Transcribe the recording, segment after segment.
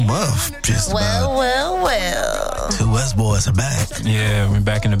month. Just Well. Two West boys are back. Yeah, we're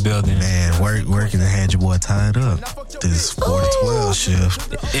back in the building. Man, working and had your boy tied up. This 4 to 12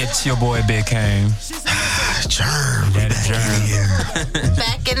 shift. It's your boy Big Kane. Germ. Daddy Germ.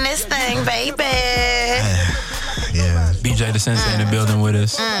 Back in this thing, baby. Yeah. BJ the Sensei in the building with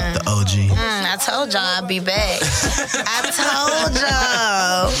us. The OG. I told y'all I'd be back. I told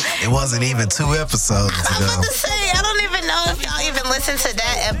y'all. It wasn't even 2 episodes I'm ago. about to say, I don't even know if y'all even listened to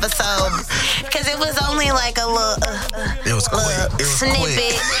that episode. Because it was only like a little, It was quick. It was snippet.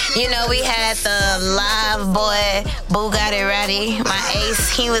 quick. You know, we had the live boy, Bugatti Ratty, my ace.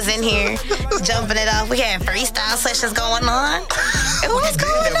 He was in here jumping it off. We had freestyle sessions going on. It was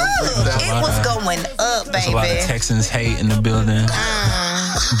going up. It was going up, There's a lot of baby. Texans hate in the building.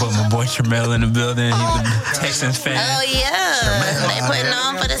 But my boy Tremel in the building. He's a Texans fan. Oh, yeah. They putting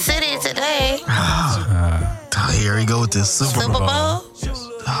on for the city today. Here we go with this Super Super Bowl. Bowl?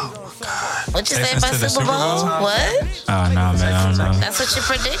 Oh, God. What you say Texans about to the Super Super Bowl? Bowl? What? Oh, no, man. I don't know. That's what you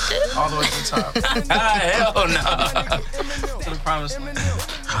predicted? All the way to the top. Hell no. To the promised land.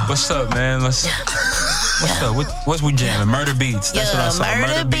 What's up, man? What's up? What's we jamming? Murder Beats. That's what I saw.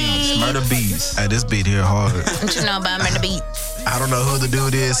 Murder Beats. Murder Beats. Hey, this beat here hard. What you know about Murder Beats? I don't know who the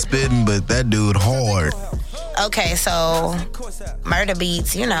dude is spitting, but that dude hard. Okay, so Murder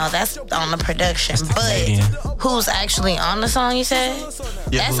Beats, you know, that's on the production. But Canadian. who's actually on the song, you said?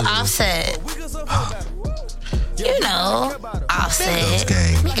 Yeah, That's who is it? Offset. You know, Offset. Migos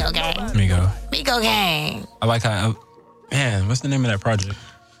gang. Migo Gang. Migo. Migo Gang. I like how. Man, what's the name of that project?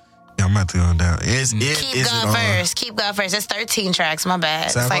 Yeah, I'm about to go down. Keep going first. Keep going first. It's 13 tracks, my bad.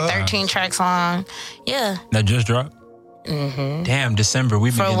 It's like 13 tracks long. Yeah. That just dropped? Mm-hmm. Damn, December.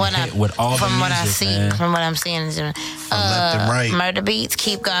 We've been getting hit with all the music, man. From what I'm seeing. left and right. Murder Beats,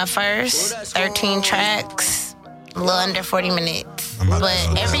 Keep Going First. 13 tracks. A little under 40 minutes. I'm about But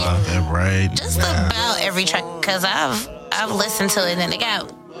to go every... down that right Just now. about every track, because I've listened to it, and they got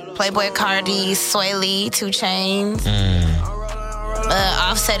Playboy Cardi, Sway Lee, 2 Chainz.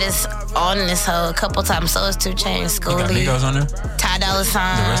 Offset is on this whole a couple times, so is 2 Chainz, You got Schoolie, Migos on there? Ty Dolla The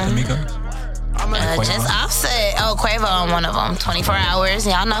rest of Sign, Migos? just Offset. Oh, Quavo on one of them, 24 Hours.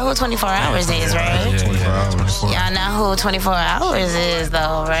 Y'all know who 24 Hours is, right? Yeah, 24 hours. 24. Y'all know who 24 Hours is,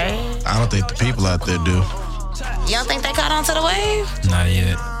 though, right? I don't think the people out there do. You don't think they caught on to the wave? Not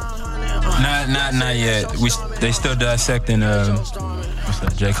yet. Not yet. They still dissecting what's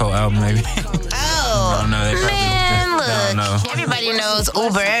that, J. Cole album maybe. Oh, I don't know. They probably- man, I don't know. look. Everybody knows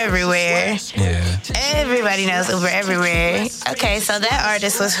Uber everywhere. Yeah. Everybody knows Uber everywhere. Okay, so that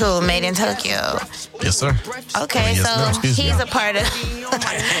artist was who? Made in Tokyo. Yes, sir. Okay, Yes, so no, excuse me. he's a part of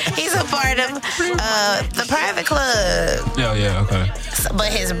the Private Club. Yeah, okay.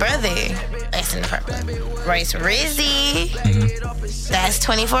 But his brother, that's in the Private Club. Royce Rizzy, that's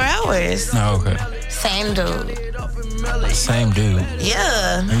 24 Hours. No, okay. Same dude. Same dude.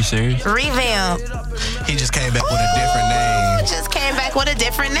 Yeah. Are you serious? Revamp. He just came back with a different name. Just came back with a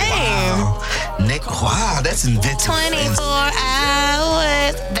different name. Nick, wow, that's inventive. 24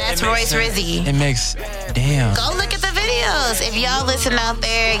 Hours. That's It makes Royce sense. Rizzy. It makes. Damn. Go look at the videos. If y'all listen out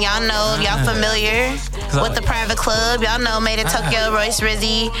there, y'all know, y'all familiar with the Private Club. Y'all know Made in Tokyo, Royce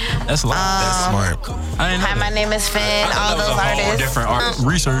Rizzy. That's a lot. That's smart. I didn't know Hi, my name is Finn. that. All That was those a whole artists. different art.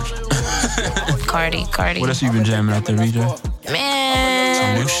 Research. Cardi. What else you been jamming out there, VJ?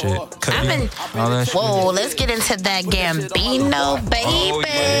 Man. New shit. I've been. All that shit. Whoa, let's get into that Gambino, baby.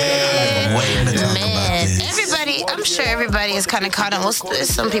 Waiting to talk about Man, this. everybody, I'm sure everybody is kind of caught on. There's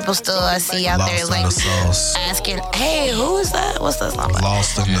some people still I see out there Lost in like the sauce. asking, hey, who is that? What's that song about?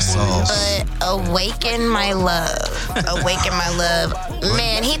 Lost in the sauce. But Awaken My Love. Awaken My Love.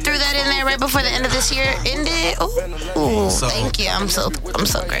 Man, he threw that in there right before the end of this year ended. Ooh, So- thank you. I'm so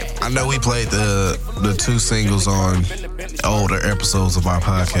grateful. I know we played the 2 singles on older episodes of our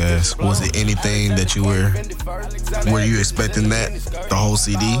podcast. Was it anything that you were you expecting that the whole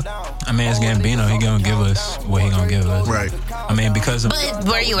CD? I mean, it's Gambino. He gonna give us what he gonna give us. Right. I mean, because of. But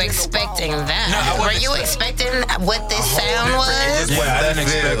were you expecting that? No, I wasn't were you expecting what this sound was? Yeah, I didn't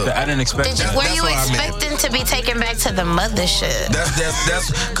expect that. I didn't expect Did you, that. were That's you what I meant. expecting to be taken back to the mothership?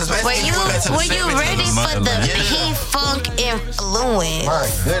 That's because Were you ready for the P-Funk influence? My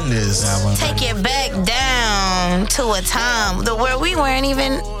goodness. Take it back down to a time where we weren't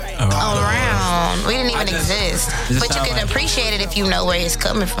even around. We didn't even exist. It just But you sound can like- appreciate it if you know where it's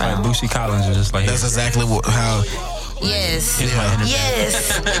coming Like from. Boosie Collins is just like. That's exactly how. Yes. Here's my energy.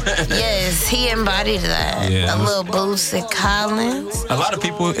 Yes, he embodied that. Yeah. A little Boosie Collins. A lot of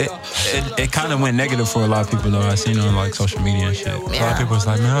people, it kind of went negative for a lot of people though. I seen on like social media and shit. A lot Yeah. of people was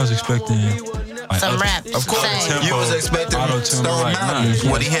like, man, I was expecting Like, some rap. Of course, Same. you was expecting Auto-tune, Stone like, Mountain,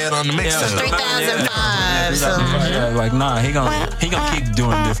 nah. what he had on the mixtape. 3005. Yeah, like nah, he gonna keep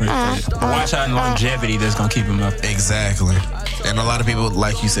doing different things. Watch out longevity that's gonna keep him up. Exactly. And a lot of people,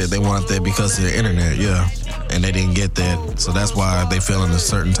 like you said, they wanted that because of the internet, yeah. And they didn't get that. So that's why they feel in a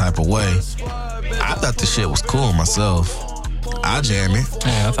certain type of way. I thought the shit was cool myself. I jam it.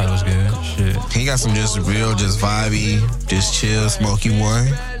 Yeah, I thought it was good. Shit. He got some just real, just vibey, just chill, smoky one.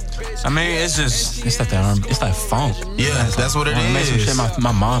 I mean, it's like funk. Yeah, that's what it It makes some is. shit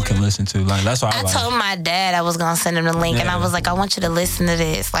my mom can listen to. Like that's why I I like. told my dad I was gonna send him the link, and I Yeah. was like, I want you to listen to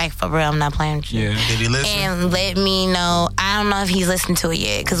this. Like, for real, I'm not playing with you. Yeah. Did he listen? And let me know. I don't know if he's listened to it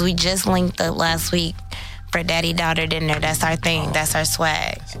yet, because we just linked up last week for Daddy Daughter Dinner. That's our thing. That's our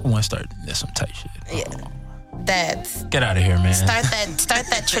swag. I want to start some tight shit. Yeah. That's Get out of here, man. start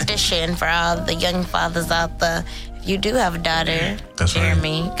that tradition for all the young fathers out there. If you do have a daughter, That's right.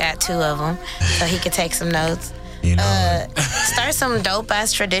 Jeremy got 2 of them, so he could take some notes. You know, Start some dope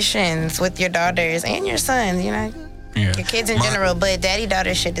ass traditions with your daughters and your sons. You know, Yeah. your kids in general. But daddy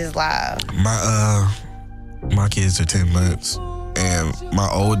daughter shit is live. my kids are 10 months, and my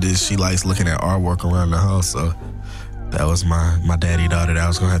oldest, she likes looking at artwork around the house. So that was my daddy daughter that I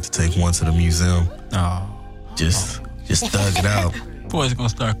was gonna have to take one to the museum. Oh, Just thug it out. boy's gonna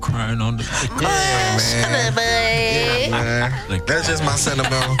start crying on the. Yeah, man. Shut up, bud. Man. That's just my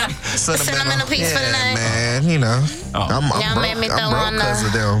sentimental piece for the night. Man, you know, Oh. I'm Y'all made me broke throw on because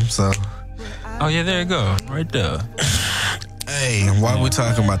of them. So, Oh yeah, there you go, right there. hey, why we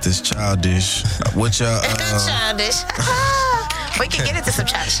talking about this childish? What y'all, Childish. We can get into some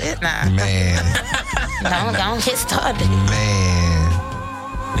childish shit. Nah, man, don't get started. man.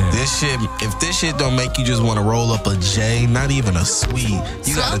 Yeah. This shit, if this shit don't make you just want to roll up a J, not even a sweet,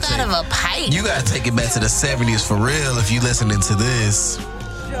 you gotta Smoke out of a pipe. you gotta take it back to the 70s for real. If you listening to this,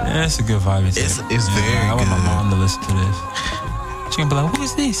 Yeah, it's a good vibe. It's very I want my good. mom to listen to this. She gonna be like, "Who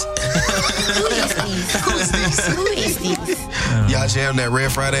is this?" Who is these? y'all jam that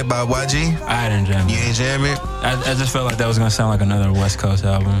Red Friday by YG. I didn't jam You it. ain't jam it. I just felt like that was gonna sound like another West Coast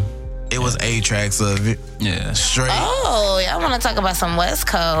album. It was 8 tracks of it, Yeah. straight. Oh, y'all want to talk about some West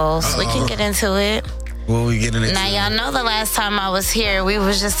Coast? We can get into it. What we getting into? Now, y'all know the last time I was here, we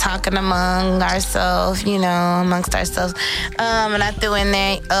was just talking amongst ourselves. And I threw in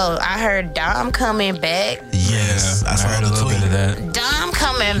there, I heard Dom coming back. Yes, I saw heard the a little tweet. bit of that. Dom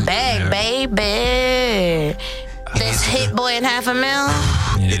coming back, baby. This Hit Boy and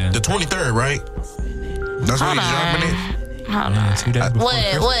 $500,000. Yeah. The 23rd, right? That's when Hold he's dropping it. Hold Yeah, on. 2 days before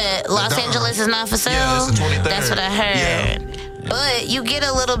Christmas. What? Los Dom. Angeles is not for sale? Yeah, it's the 23rd. That's what I heard. But you get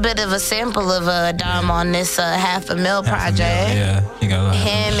a little bit of a sample of Dom on this $500,000 project. Yeah, he got a lot.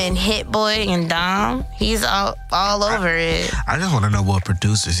 Him and Hit Boy and Dom, he's all over it. I just want to know what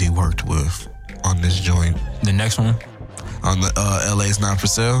producers he worked with on this joint. The next one, On the LA's Not For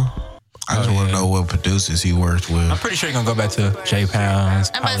Sale. I just want to know what producers he worked with. I'm pretty sure he's gonna go back to J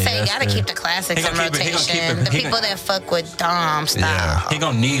Pounds. I'm about to say, you gotta keep the classics He in gonna keep it- he gonna keep rotation. it- The he people gonna- that fuck with Dom style. Yeah. He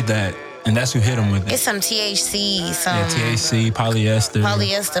gonna need that, and that's who hit him with Get it. some THC, some Yeah, THC, polyester.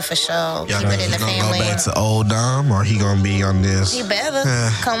 polyester for sure. Y'all Keep think it in he's the gonna family. go back to old Dom, or he gonna be on this? You better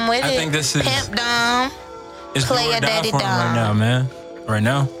come with I it. think this is- Pimp Dom. It's Play do or your die daddy for him Dom. right now, man. Right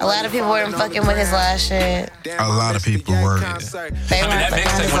now. A lot of people weren't fucking with his last shit. A lot of people weren't. They I mean, weren't that fucking with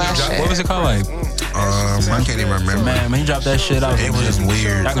mixtape his when he last dropped, shit. what was it called? Like, I can't even remember. man, when he dropped that shit, I was It was just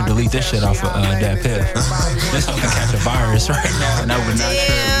weird. I can delete this shit off of that piff. This one can catch a virus right now, and I would not trip,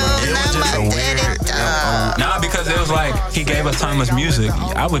 bro. Damn, It was not just my a daddy weird- Dom. Nah, because it was like he gave us timeless music.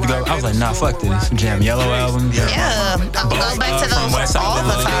 I was like, nah, fuck this. Jam Yellow album. Yeah, I would go back to From those West Side all the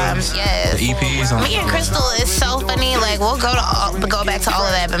Love, time. Yes. The EPs on. Me and Crystal is so funny. Like we'll go back to all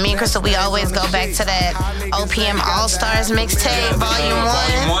of that, but me and Crystal we always go back to that OPM All Stars mixtape,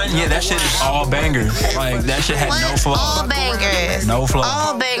 Volume 1. Yeah, that shit is all bangers. Like that shit had no All flaw. bangers. No flaw.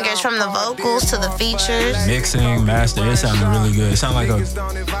 All bangers from the vocals to the features. Mixing, master, it sounded really good. It sounded like it just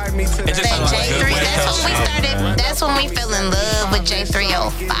That sounded like a good J3, West that's Coast when we album, started. man. That's when we fell in love with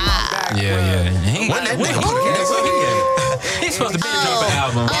J305. Yeah. When that nigga- He's supposed to be dropping an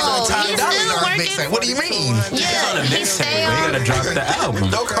album. Oh, Ty he's Dolla still $ign working. mixtape. What do you mean? He's on a Yeah, he mixtape, stay but he on. gotta drop the album.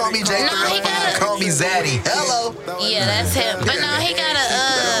 Don't call me J3. No, he gotta- Call me Zaddy. Hello. Yeah, that's him. But no, he got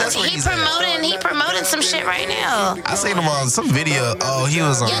That's what he he said. promoting some some shit right now. I seen him on some video. Oh, he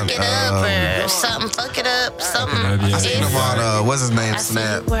was on. Yuck it up or something, fuck it up, something. I seen him on. What's his name? I see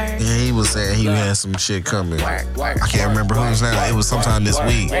Snap. you work. Yeah, he was saying he had some shit coming. I can't remember who's now. It was sometime this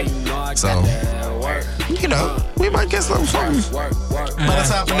week. So, you know, we might get something from him. By the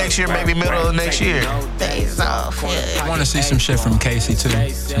top of next year, maybe middle of next year. Days off, yeah. I want to see some shit from Casey too.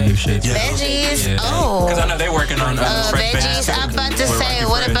 Some new shit. Yeah. Veggies, Yeah. oh. Because I know they're working on Fresh Veggies, Bands. I'm about to With say, Rocky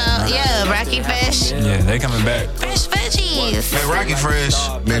what Fresh. about, Rocky Fish? Yeah, they coming back. Fresh veggies. Man, Rocky Fresh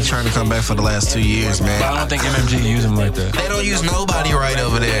been trying to come back for the last 2 years, But I man. don't think MMG use them like that. They don't use nobody right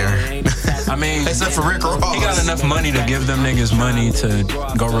over there. I mean, Except for Rick Ross. he got enough money to give them niggas money to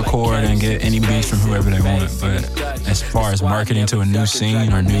go record and get any beats from whoever they want. But as far as marketing to a new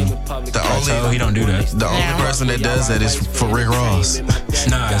scene or new plateau, he don't do that. The only person that does that is for Rick Ross.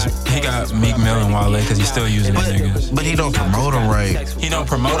 Nah, he got Meek Mill and Wale because he's still using them niggas. But he don't promote them right. He don't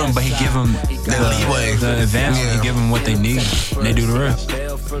promote them, but he give them That leeway. the advance. Yeah. He give them what they need, and they do the rest.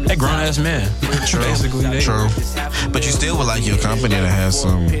 They grown ass men. True. Basically, they. True. But you still would like your company to have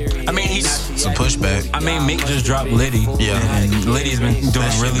some I mean, some pushback. I mean, Meek just dropped Liddy. Yeah. And Liddy's been doing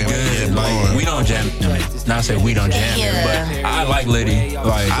That shit really been good. getting Like, blowing. we don't jam. Not to say we don't jam Yeah. it, but I like Liddy.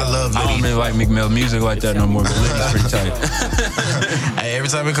 Like, I love I don't Liddy. really like Meek Mill music like that no more, but Liddy's pretty tight. Hey, every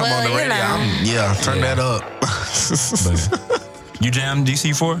time we come Well, on the you radio, know. turn that up. But you jammed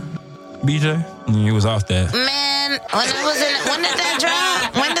DC4, BJ? You was off that. Man, when did that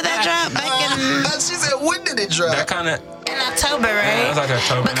drop? When did that drop? Back She said, when did it That drop? kind of. in October, right? it was like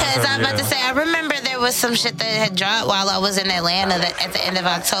October. Because I was about to yeah. say, I remember there was some shit that had dropped while I was in Atlanta at the end of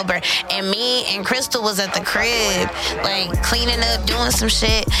October. And me and Crystal was at the crib, like cleaning up, doing some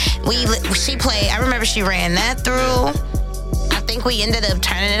shit. She played, I remember she ran that through. I think we ended up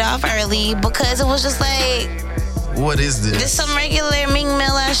turning it off early because it was just like, What is just this? some regular Meek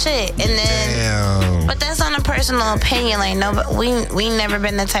Mill ass shit. And then, Damn. but that's on a personal opinion. Like, no, but we never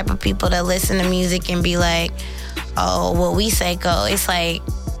been the type of people that listen to music and be like, oh, what we say go. It's like,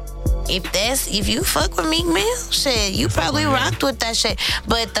 if you fuck with Meek Mill, shit, you probably rocked with that shit.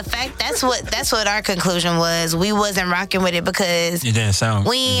 But the fact that's what our conclusion was. We wasn't rocking with it because It didn't sound.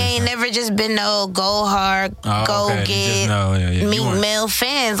 we ain't never just been no go hard, Oh, go okay. You get just know, yeah. You Meek weren't- Mill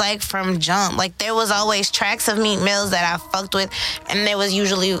fans, like from jump. Like there was always tracks of Meek Mills that I fucked with, and there was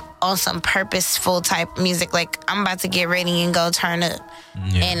usually on some purposeful type music. Like I'm about to get ready and go turn up,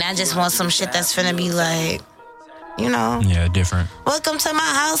 Yeah. and I just want some shit that's finna be like, you know, Yeah, different. welcome to my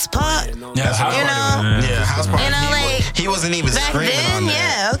house party. Yeah, house You party know? was- Yeah, house party. You know, like, he wasn't even Back screaming then, on that.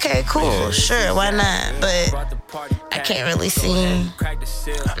 yeah, okay, cool, sure, why not? But I can't really see.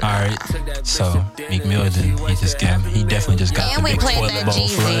 All right, so Meek Mill he definitely just got And the we big played toilet that bowl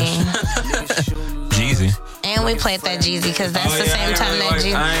Jeezy. flush. Jeezy. And we played that Jeezy because that's the same time that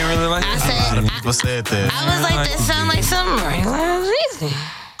Jeezy. I ain't really like I that. A lot of said, people said that. I was like, that sound like something regular Jeezy.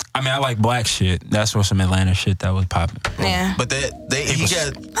 I mean, I like black shit. That's what some Atlanta shit that was popping. Yeah. But he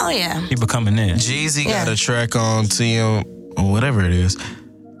got Oh, yeah. People coming in. Jeezy Yeah. got a track on TM or whatever it is,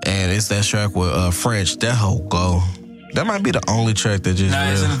 and it's that track with French. That whole go. That might be the only track that just. Nah,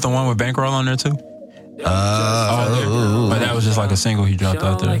 real. isn't it the one with Bankroll on there too? But that was just like a single he dropped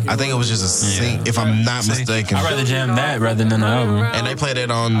out there. I think it was just a sing. If I'm not mistaken. I'd rather jam that rather than the album. And they play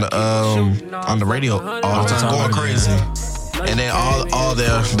that on the radio all the time, going crazy. And then all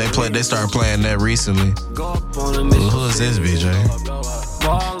they started playing that recently. Who is this, BJ?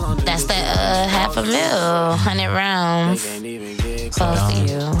 That's that $500,000, 100 rounds. Close to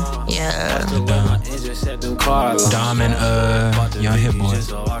you. Yeah. Dom and Young Hit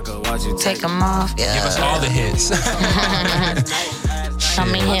Boy. Take them off. Give us Yeah. all the hits. Show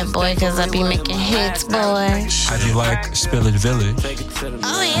me hit, boy, because I be making hits, boy. How'd you like Spillage Village?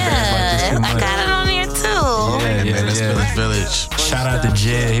 Oh, yeah. I got it on here, too. Yeah, Man, that's Village Village. Shout out to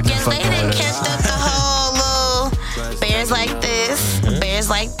Jed. He been Yes, they fucking done with kept us. up the whole little bears like this, bears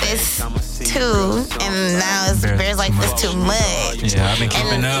like this too, and now it's bears like this too much. Yeah, I've been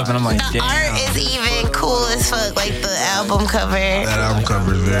keeping up, and I'm like, The damn. art is even cool as fuck, like the album cover. That album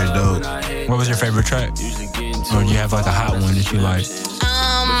cover is very dope. What was your favorite track? Or do you have like a hot one that you like?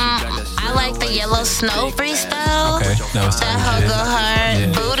 I like the Yellow Snow freestyle. Okay, that was That tight whole shit. go hard.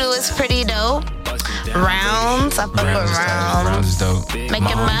 Yeah. Voodoo is pretty dope. Rounds, I fuck with Rounds rounds. is dope. Making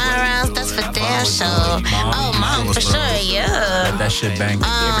Mom, my rounds, that's for damn sure. Oh, mom, for sure, yeah. that shit bang.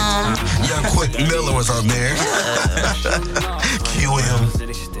 Young Quick Miller was on there.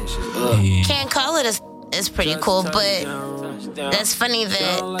 QM. Yeah. Can't Call It is pretty cool, but that's funny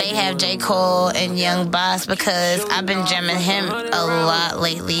that they have J. Cole and Young Boss because I've been jamming him a lot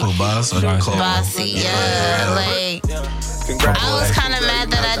lately. Who, Boss or Cole? Bossy, yeah. Like, I was kind of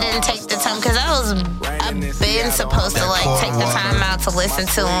mad that I didn't take the time because I was been supposed to like take the time out to listen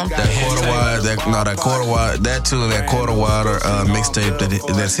to him. That quarter wide, that too, that quarter water mixtape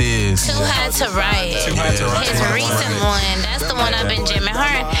that's his. Too High to Riot. His recent one, that's the one I've been jamming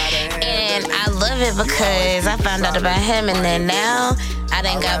hard. And I love it because I found out about him, and then now I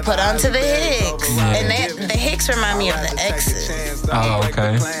done got put onto the Hicks. And the Hicks remind me of the X's. Oh,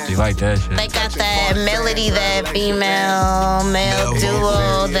 okay. You like that shit. They got that melody, that female-male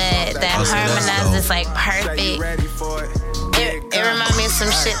duo that harmonizes like perfect. It reminds me of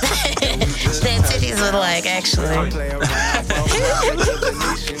some shit that titties would like, actually.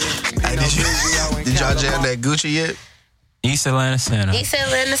 Hey, did y'all jam that Gucci yet? East Atlanta Center. East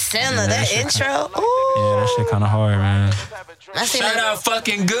Atlanta Center, that intro. Ooh. Yeah, that shit kind of hard, man. Shout out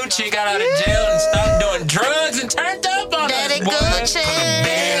fucking Gucci, got out of jail and stopped doing drugs and turned up on us, boy. Gucci.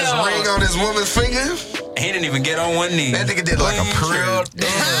 His ring on his woman's finger. He didn't even get on one knee. That nigga did like a prayer. That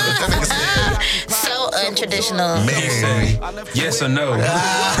nigga said, So untraditional. man. Yes or no?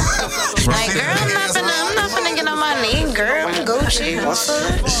 Like, girl, I'm not finna get on my knee, girl. I'm Gucci. What's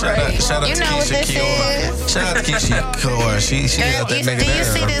up? Shout out You to know what Keisha this Kior. is. Shout out to Keisha Kior. She got that nigga Do you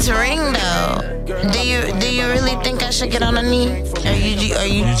see down. this ring though? Do you really think I should get on a knee? Are you You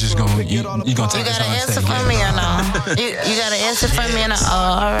gonna take You this gotta on and answer say, for me or no? You gotta answer for me or no? Oh,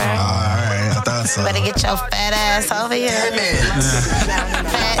 all right. Alright, I thought so. Better get your fat ass over here.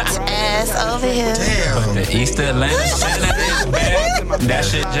 Fat ass over here. Damn. The East Atlanta Center is back. That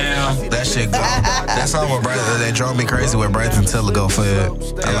shit jam. That shit go. That song with Bryson, that drove me crazy where Bryson Tiller go for it.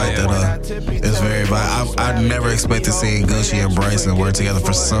 I like that. It's very vibe. I never expected seeing Gucci and Bryson work together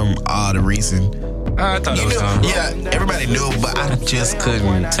for some odd reason. I thought it was Yeah, everybody knew, but I just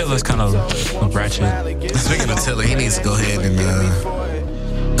couldn't. Tiller's kind of ratchet. Speaking of Tiller, he needs to go ahead and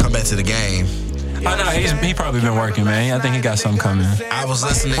come back to the game. I know he probably been working, man. I think he got something coming. I was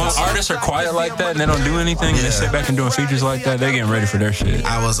listening. When artists are quiet like that and they don't do anything, and they sit back and doing features like that, they getting ready for their shit.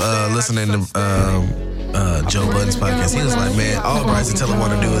 I was listening to Joe Budden's podcast. He was like, man, all Bryson Tiller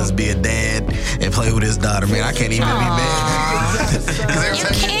want to do is be a dad and play with his daughter. Man, I can't even be mad. You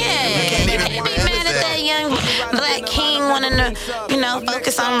can't be mad at that young black king wanting to,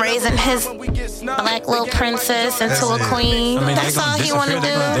 focus on raising his black little princess into a queen. I mean, That's all he want to do.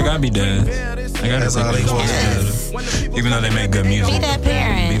 They gotta be dead. They gotta That's all be he wants dead. Even though they make good music. Be that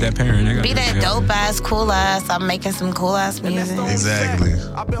parent. Be that parent. They gotta Be that together. dope ass, cool ass. I'm making some cool ass music. Exactly.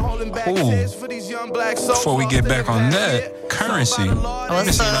 Ooh. Before we get back on that, Currency. I've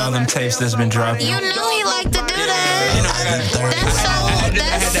been seeing all them tapes that's been dropping. You know he like to do that. I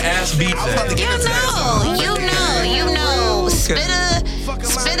had to ask Beat that. You know.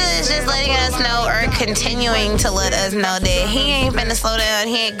 Spitter is just letting us know or continuing to let us know that he ain't finna slow down.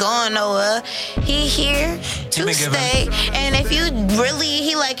 He ain't going nowhere. He here to stay. And if you really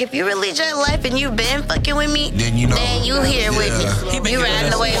just life and you been fucking with me, Then you know. then you here with me. You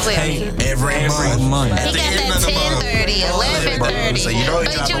riding the wave with me. Every month. He got that 10:30, 11:30. So you know he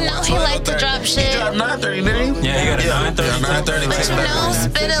But you dropped know he like to drop shit. He dropped 9:30, didn't he? Yeah, he got a 9:30. 9:30. But you know,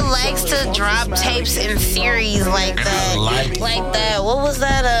 Spitter likes to drop tapes in series like that. Like that. What was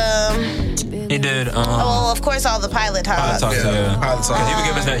that? He did. Well, of course, all the pilot Pilot talks. Talks, yeah. Pilot Talks. Because he would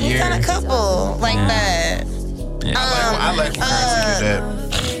give us that He year. got a couple like that. I like when Currency do that.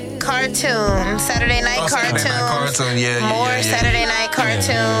 Cartoon, Saturday night cartoons. Cartoon, yeah. More Saturday night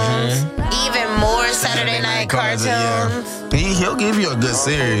cartoons. Even more Saturday night cartoons. Yeah. He'll give you a good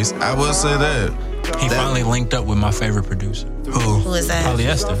series. I will say that. He finally linked up with my favorite producer, Who is that?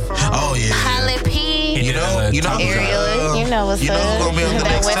 Polyester. Oh yeah. Holly P. He You did, know, Ariel, you know what's you know up. who's gonna be on the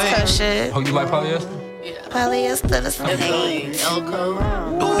That next West tape? Coast shit. Oh, you like Polyester? Polyester, the same.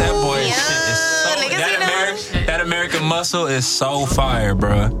 Ooh, that boy Yeah, shit is so. niggas, That American Muscle is so fire,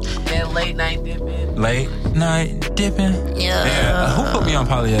 bro. That late night dipping. Late night dipping. Yeah. Who put me on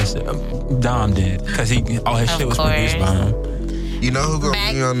Polyester? Dom did, cause all his Of shit was course. produced by him. You know who gonna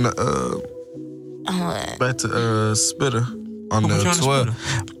Back- be on the What? back to Spitter on Who the put you on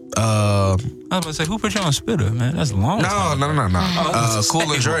the 12. I was about to say, who put you on Spitter, man? That's a long time. No.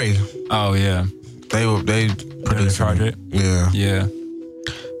 Cool and Dre. Oh yeah, They produced project. Yeah. Yeah.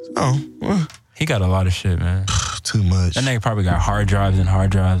 Oh, well, He got a lot of shit, man. too much. That nigga probably got hard drives and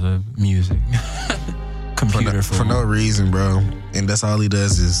hard drives of music. Computer For no reason, bro. And that's all he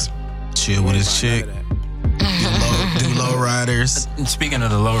does is chill with his chick, do low Lowriders. Speaking of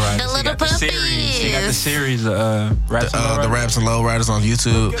the Lowriders, The little puppies. He got the series, Raps and The Lowriders. Raps and Lowriders on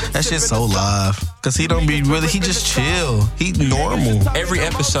YouTube. That shit's so live. Cause he don't be really, he just chill. He normal. Every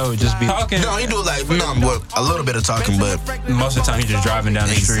episode just be talking. No, he do like, a little bit of talking, but Most of the time he just driving down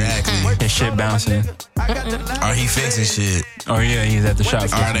the Exactly. street. His shit bouncing. or he fixing shit. Or yeah, he's at the shop. Or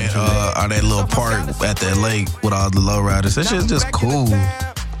fixing shit. that little park at that lake with all the Lowriders. That shit's just cool.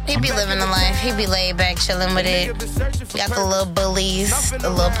 He be living the life. He be laid back, chilling with it. Got the little bullies, the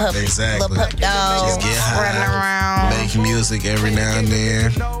little pup, Exactly. little pup dogs Just get high. running around, Make music every now and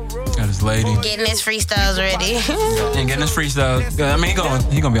then. Got his lady. getting his freestyles ready. And getting his freestyle. I mean,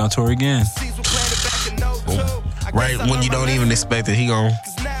 he gonna be on tour again. Right when you don't even expect it, he gon'.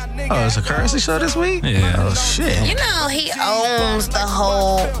 Oh, it's a Currency show this week? Yeah. Oh, shit. You know, he owns the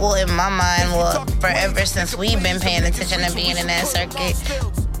whole, well, in my mind, well, forever since we've been paying attention to being in that circuit,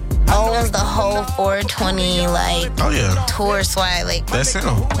 owns the whole 420, like, Oh, yeah. tour swag. Like, That's him.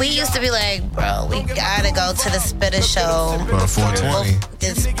 we used to be like, bro, we gotta go to the Spitter show. For 420.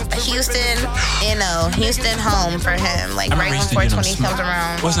 It's Houston, Houston home for him. Like, I right remember when he used to 420 get comes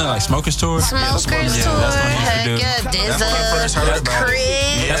around. Wasn't it like Smokers Tour? Smokers Yeah, tour, that's what he used to heck do. yeah, That's when I first heard Dizza, about it.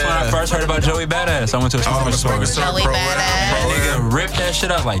 Crib. That's when I first heard about Joey Badass. I went to a Oh, the Smokers Tour. Smokers Tour. Joey Pro Badass. That nigga ripped that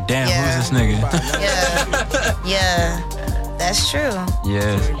shit up like, damn, Yeah. who's this nigga? Yeah, that's true.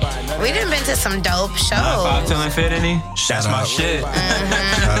 Yeah. We done been to some dope shows. Bob Till Infinity. That's my out. shit.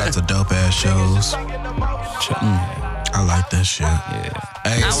 Shout out to dope ass shows. I like that shit. Yeah.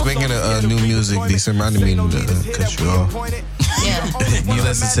 Hey, speaking of new music, December, I didn't mean to cut you off. Yeah. You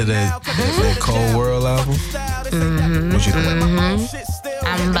listen to that Cold World album? What you think?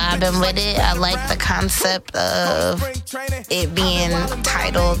 I'm vibing with it. I like the concept of it being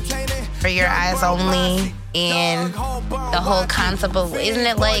titled For Your Eyes Only, and the whole concept of, isn't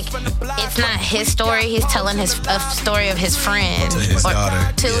it like, it's not his story, he's telling a story of his friend. To his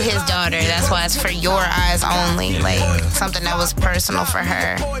daughter. To his daughter. That's why it's For Your Eyes Only. Like, something that was personal for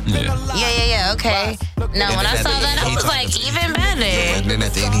her. Yeah. Yeah, okay. No, when I saw that, I was like, even better. And then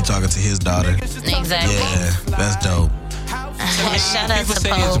at the end, he talking to his daughter. Exactly. Yeah, that's dope. Shout out People to say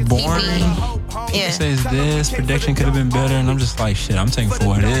Poe it's boring. PP. People Yeah. say it's this, prediction could have been better, and I'm just like, shit, I'm taking for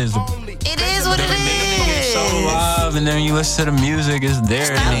what it is. It is what it It's so is. live, and then you listen to the music, it's there.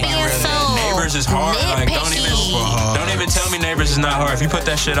 Stop and being so Neighbors is hard. Like, don't even tell me Neighbors is not hard. If you put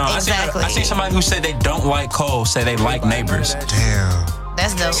that shit on, Exactly. I see somebody who said they don't like Cole say they like Neighbors. Damn.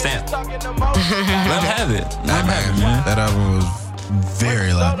 That's dope. Stamp. Let them have it. Let them have it, man. That album was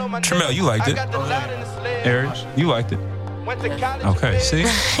very loud. Tremel, you liked it. Eric, you liked it. Okay, see?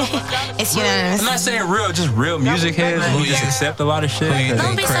 It's unanimous. I'm not saying real, just real music heads who just accept a lot of shit. you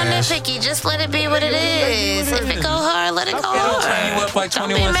Don't be so Crash. nitpicky. Just let it be what it is. If it go hard, let it go It'll turn you hard. up like Don't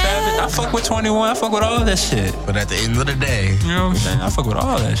 21 be Savage. I mad. fuck with 21. I fuck with all that shit. But at the end of the day, You know what I'm saying? I fuck with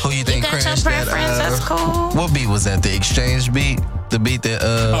all that who shit. you think You got your crashed that? preference. That's cool. What beat was that? The Exchange beat? The beat that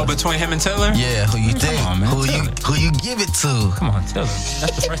Oh, between him and Taylor? yeah, who you think? on, man, who tell you it. who you give it to? Come on, Taylor.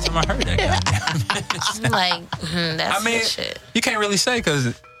 That's the first time I heard that guy. Like, that's I mean, good shit. you can't really say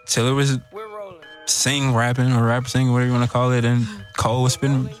because Taylor was rapping, or rapper singing, whatever you want to call it, and Cole was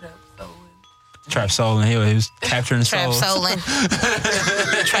spitting trap soul, and he was capturing Trap souls. soulin'.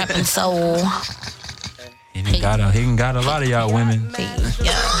 Trapping soul. He done got a lot of y'all women.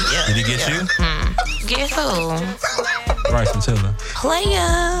 Yeah. Did he get you? Get who? Bryson Tiller.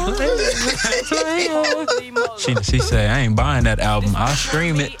 Player. She said, I ain't buying that album. I'll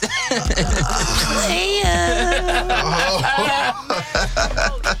stream it.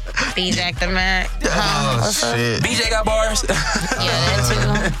 B-Jack the Mac. What's up? Shit. BJ got bars. Yeah,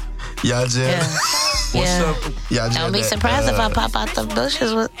 that too. Y'all just Yeah. What's Yeah. up? y'all just Don't be that, surprised if I pop out the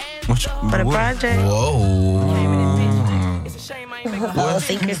bushes with, For for the project. Whoa. Oh,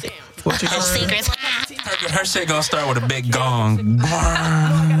 secrets. What you Oh, secrets. Her shit gonna start with a big gong.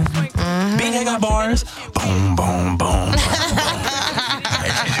 BJ got bars. Boom, boom, boom.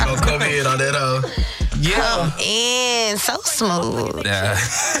 You gonna come in on that Yeah. And so smooth. Yeah.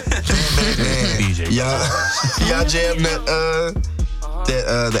 man. BJ. Y'all jammed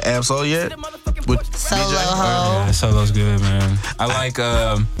the Absol yet? With Solo BJ? hoe. Yeah, Solo's good, man. I like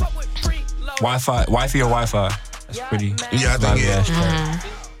Wi-Fi, Wi-Fi or Wi-Fi. That's pretty. Yeah, I think vibey it. ass track.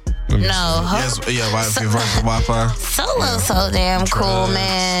 No, hoe. Yes, yeah, Wi-Fi versus Wi-Fi. Solo so damn cool,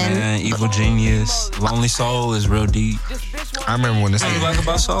 man. Man, Evil Genius. Lonely Soul is real deep. I remember when this. You like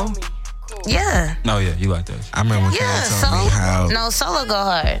about Soul? Yeah. No, yeah, you like that. I remember when Yeah, Kanye told me how no, Solo go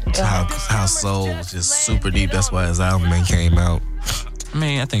hard. how Soul was just super deep. That's why his album ain't came out. I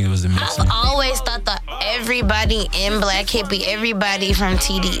mean, I think it was the mixing. I always thought that everybody in Black Hippie, everybody from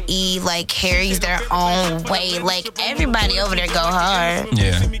TDE, like, carries their own way. Like, everybody over there go hard.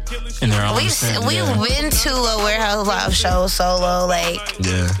 Yeah. In their own sense, We've been to a Warehouse Live show solo. Like,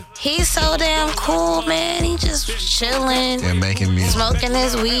 he's so damn cool, man. He just chilling. And making music. Smoking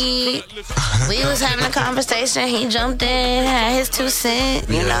his weed. We was having a conversation. He jumped in, had his 2 cents.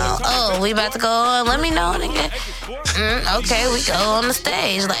 You know, oh, we about to go on. Let me know, nigga. Okay, we go on the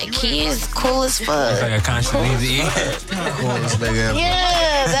stage. Like, he is cool as fuck. Like a constant easy. Coolest nigga ever.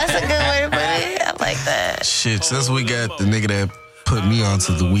 Yeah, that's a good way to put it. I like that. Shit, since we got the nigga that put me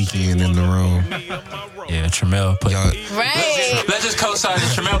onto the weekend in the room. Yeah, Tramel put. Right. Let's just co-sign it.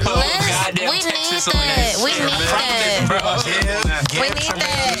 Tramel put goddamn Texas on that. We need that. We need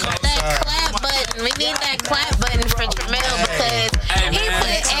that clap button. We need that clap button for Tramel because he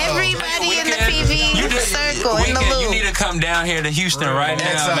put everybody in the PV circle in the loop. You need to come down here to Houston right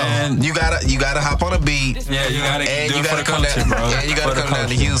now, man. You gotta hop on a beat. Yeah, you gotta and do you it for gotta the come culture, down, bro. and you gotta come down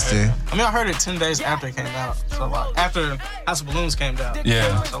to Houston. I mean, I heard it 10 days after it came out. So, like, after House of Balloons came down.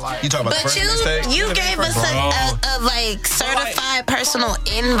 Yeah. So, like, You talking about the But first mixtape? you gave us a like certified personal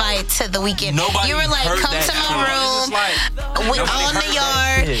invite to the weekend. Nobody You were like, heard come that to my shit. room. We nobody on the heard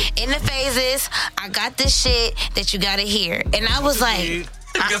yard, that shit. in the phases. I got this shit that you gotta hear. And I was like,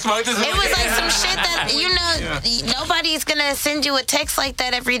 Just smoke this it was like some shit that, you know, nobody's gonna send you a text like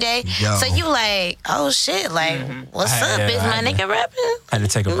that every day. Yo. So you like, oh shit, like, what's up? Is my nigga rapping? I had to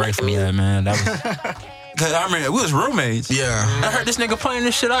take a break from that, man. That was. Cause I remember we was roommates. Yeah. I heard this nigga playing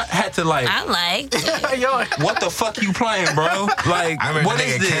this shit. I had to like, I like what the fuck you playing, bro? Like, I remember what the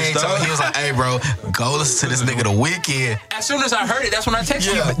is nigga this, came, dog? he was like, hey, bro, go listen to this nigga The Weeknd. As soon as I heard it, that's when I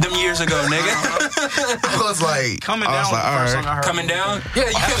texted you them years ago, nigga. I was like, Coming I Down was was like, the all first right. song I heard. Coming down? Yeah,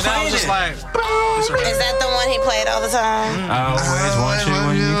 you kept After that, I playing was just it. like, Is that the one he played all the time? I always want you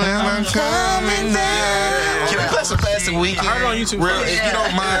when you come. Coming down. Can we play some classic Weeknd? I heard it on YouTube. Real, if you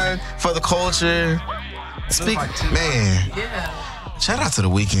don't mind, for the culture. Speak, man. Shout out to The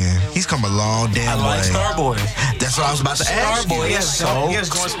Weeknd. He's come a long damn I like way. Starboy. That's what I was about to ask you. Starboy is He has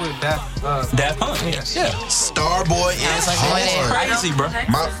joints with Daft Punk. Yeah. Starboy is like hard. Crazy, bro.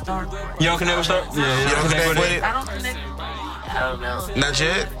 You don't connect with Star? Yeah, You don't connect with it? Not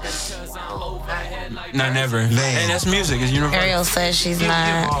yet? No, never. Man. And that's music. It's universal. Ariel says she's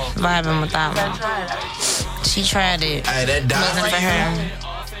not vibing with that one. She tried it. Hey, that Wasn't for her.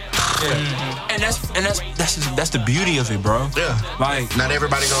 And that's the beauty of it, bro. Yeah. Like, Not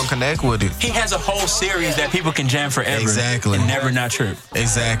everybody gonna connect with it. he has a whole series that people can jam forever. Exactly. And never not trip.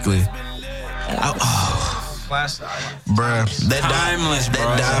 Exactly. classic. Bruh, that Timeless, died, bro.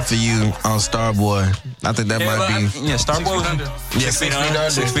 that died for you on Starboy. I think that might be. Yeah, Starboy was Under. Yeah, 6 feet under.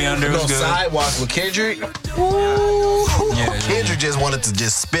 6 feet under was good. Sidewalks with Kendrick. Ooh. Yeah. Kendrick just wanted to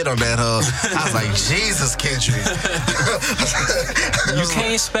just spit on that hoe. I was like, Jesus, Kendrick. You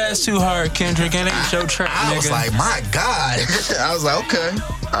can't spaz too hard, Kendrick. It ain't your trap, nigga. I was like, my God. I was like, okay,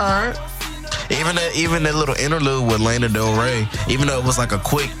 all right. Even that little interlude with Lana Del Rey, even though it was like a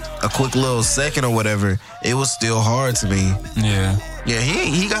quick little second or whatever, it was still hard to me. Yeah. Yeah,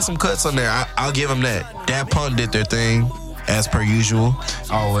 he got some cuts on there. I'll give him that. Daft Punk did their thing, as per usual.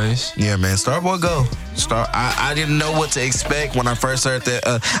 Always. Yeah, man. Starboy go. I didn't know what to expect when I first heard that.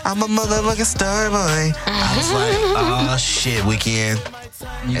 I'm a motherfucking Starboy. I was like, oh shit, Weeknd.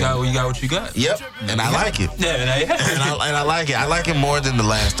 You got what you got. Yep, and I like it. Yeah, And I like it. I like it more than the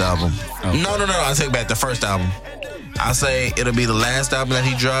last album. No. I take back the first album. I say it'll be the last album that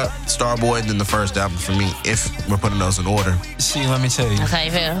he dropped, Starboy, and then the first album for me, if we're putting those in order. See, let me tell you. That's how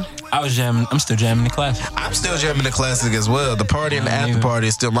you feel. I'm still jamming the classic. I'm still jamming the classic as well. The Party and the After Party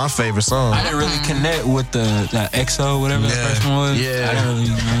is still my favorite song. I didn't really connect with the EXO, whatever the first one was. Yeah. I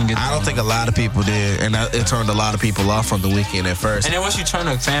didn't get I don't think a lot of people did, and it turned a lot of people off from The Weeknd at first. And then once you turn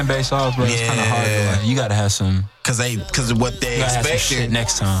a fan base off, bro, it's kind of hard to, like, you gotta have some. Cause what they You gotta have some shit expecting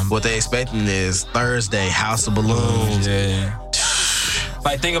next time. What they expecting is Thursday, House of Balloons. Yeah.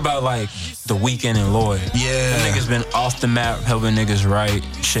 Like, think about, like, The Weeknd and Lloyd. Yeah. Them niggas been off the map helping niggas write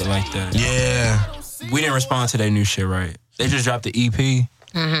shit like that. Yeah. We didn't respond to their new shit right. They just dropped the EP.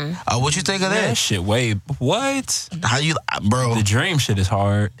 What you think of That that? shit what? How you, bro? The Dream shit is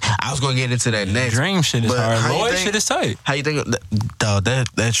hard. I was gonna get into that next. Dream shit is But how hard. you Lloyd think- shit is tight. How you think? Dog,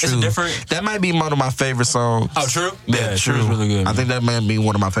 that's true. different- That might be one of my favorite songs. Oh, true? Yeah, Yeah, true. True's really good, I man. think that might be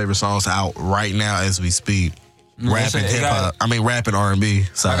one of my favorite songs out right now as we speak. Rapping it hip hop. Rapping R&B.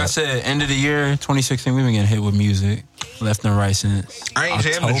 So Like I said, end of the year, 2016, we've been getting hit with music left and right since I ain't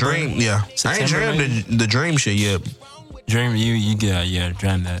jammed the October, Dream. Yeah, I ain't September, jammed the Dream shit yet. Dream, you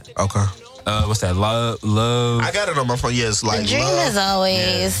jam that. Okay. What's that? Love. I got it on my phone. Yes, like The Dream love.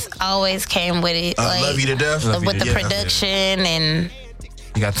 has always came with it. Like, Love You to Death. with the Yeah. production and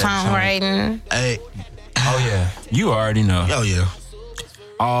You got that song. songwriting. Hey, Oh yeah, you already know. oh yeah.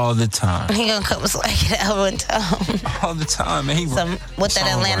 All the time. He gonna come slack it out one time. All the time, man. He With that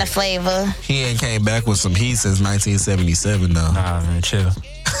Atlanta flavor. He ain't came back with some heat since 1977 though. Nah, man, chill.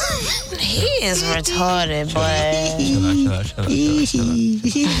 He is retarded, boy. Chill out.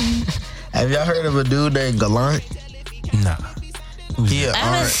 Have y'all heard of a dude named Gallant? Nah. He a I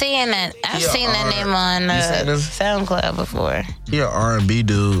haven't R- seen that. I've Yeah, seen that name on you seen this? SoundCloud before. he a R&B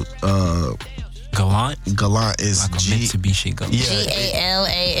dude. Gallant? Gallant is Like a G. Mitsubishi Gallant.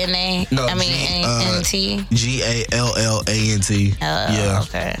 Yeah, Galana. No, I mean G- NT. GALLANT. Yeah,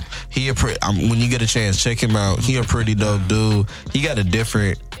 Okay. he a when you get a chance, check him out. He a pretty dope dude. He got a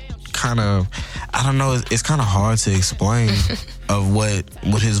different kind of, I don't know. It's kind of hard to explain of what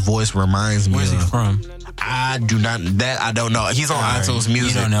his voice reminds me Where's he of. from? I do not. That I don't know. He's on iTunes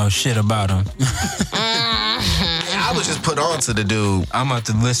Music. You don't know shit about him. I was just put on to the dude. I'm about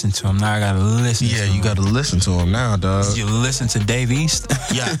to listen to him. Now I gotta listen to Yeah, him. you got to listen to him now, dog. You listen to Dave East?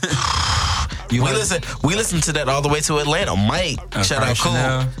 Yeah. You We like- listen to that all the way to Atlanta. Mike, shout out Frank Cool.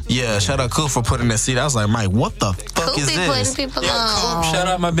 Chanel. Yeah, shout out Cool for putting that seat. I was like, Mike, what the fuck Coop is be this? putting people Yeah, Coop. on. Shout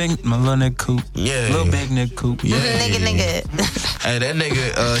out my little nigga Coop. Yeah. Little big nigga Coop. Yeah. Nigga. Hey, that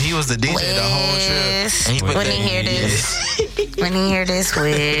nigga, he was the DJ the whole trip. Wiz. And he put When that- he hear this, when he hear this,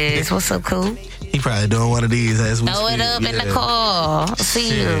 Wiz, what's up, cool? He probably doing one of these as we Throw it speak. up in the Yeah. car.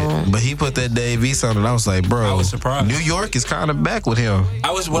 See you. Shit. But he put that Dave East on it. I was like, bro, I was surprised. New York is kind of back with him.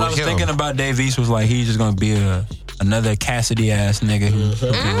 I was With him. thinking about Dave East was like he's just gonna be another Cassidy ass nigga who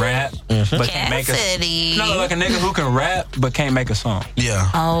can rap but can make a Cassidy. no, like a nigga who can rap but can't make a song. Yeah.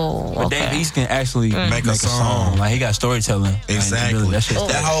 Oh, But Dave okay. East can actually Make a song. Like he got storytelling. Like, Exactly. really, that shit's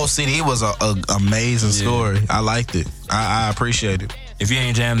That whole CD was a amazing story. I liked it. I appreciate it. If you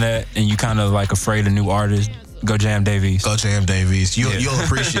ain't jam that and you kind of like afraid of new artists, go jam Dave East. Go jam Dave East. Yeah. You'll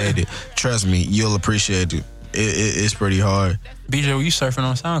appreciate it. Trust me, you'll appreciate it. It's pretty hard. BJ, you surfing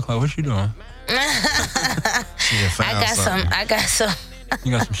on SoundCloud? What you doing? She done found I got some.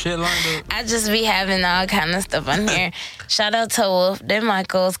 You got some shit lined up? I just be having all kind of stuff on here. Shout out to Wolf, then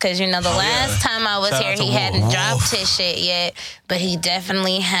Michaels, because the last time I was Shout here, out to he hadn't Wolf. dropped his shit yet, but he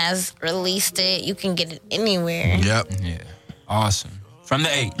definitely has released it. You can get it anywhere. Yep. Yeah. Awesome. From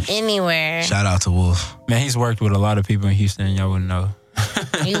the H. Anywhere. Shout out to Wolf. Man, he's worked with a lot of people in Houston. Y'all wouldn't know.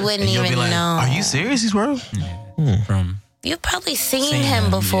 You wouldn't You'll even be like, know. are you serious? He's world? From You've probably seen Seen him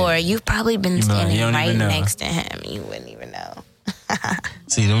him, before. yeah. You've probably been You be like, standing you don't right even know. next to him. You wouldn't even know.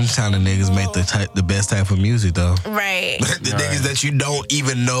 See, them kind of niggas make the best type of music though. Right. The niggas that you don't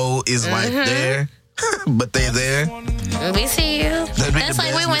even know is like there, but they there. We see you. That'd be That's the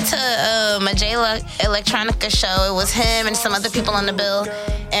like we best. went to a J-Lo Electronica show. It was him and some other people on the bill.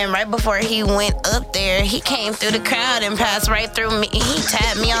 And right before he went up there, he came through the crowd and passed right through me. He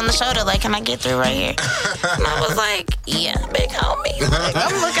tapped me on the shoulder like, can I get through right here? And I was like, yeah, big homie. Like,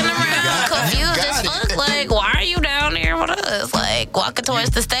 I'm looking around confused as fuck. Like, why are you down here with us? Like, walking towards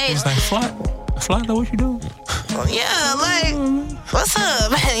the stage. it's like Fly, what you doing? Yeah, like, what's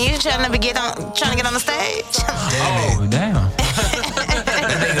up? You trying to get on the stage? Oh, damn.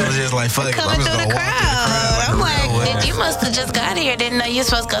 That nigga was just like, fuck it, I'm Coming just through gonna the walk through the crowd. crowd. I'm like a real like, one. you must have just got here. Didn't know you were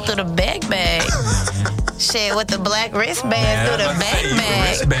supposed to go through the bag. Shit, with the black wristband through the bag.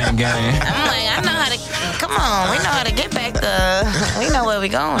 Wristband game. I'm like, I know how to. Come on, we know how to get back the. We know where we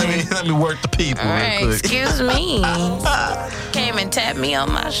going. Let me work the people All real right, quick. excuse me. Came and tapped me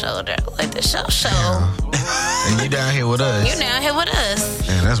on my shoulder like the show. And you down here with us. You down here with us?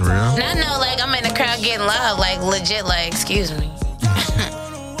 Man, that's real. And I know, like, I'm in the crowd getting loud, like, legit, like, excuse me.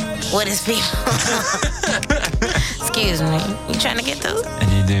 What is people? Excuse me. You trying to get through?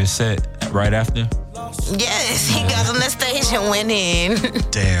 And you did a set right after? Yes, he got on the stage and went in.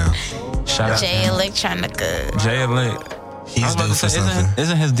 Damn. Shout out to Jay him. Electronica. Jay Elect. He's I was about due to for say, something.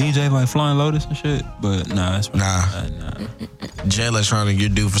 isn't his DJ like Flying Lotus and shit? But nah, it's Nah. nah. Jay Electronic, you're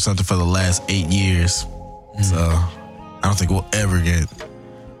due for something for the last 8 years. So, I don't think we'll ever get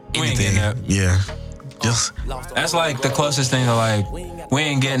We ain't anything. getting that. Yeah. Just, That's like the closest thing to like we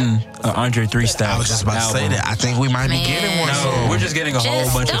ain't getting an Andre 3 Stacks. I was just about to say album. that. I think we might be Man. getting one No, soon. we're just getting a whole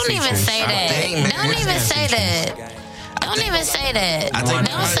Just bunch of don't features. even say that. think, man, Don't we're even say that. Don't even say that. I think-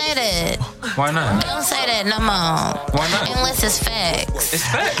 Don't say that. Why not? Don't say that no more. Why not? Unless it's facts. It's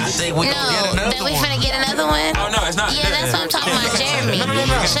facts. I think we gonna No, get another that we one. finna get another one? Oh no, it's not. Yeah, that's what I'm talking about, Jeremy.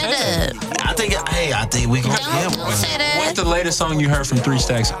 Shut up. I think we gonna get Don't one. say What's that. the latest song you heard from 3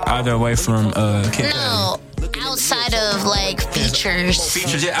 Stacks? Either way from Kid Cudi? No. outside of like features.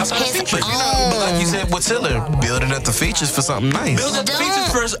 Features, yeah, outside of His features. But like you said with Tiller, building up the features for something nice. Build up the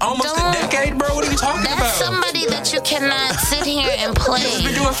features for almost a decade, bro. What are you talking That's about? somebody that you cannot sit here and play. He's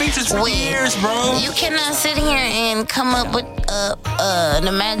been doing features for years, bro. You cannot sit here and come up with an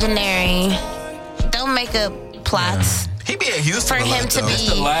imaginary. Don't make up plots. He be in Houston For a him lot, to though. be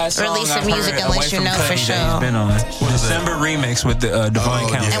The last song releasing I've music heard unless away you from know for Cudi that sure. he's been on. December remix with the Divine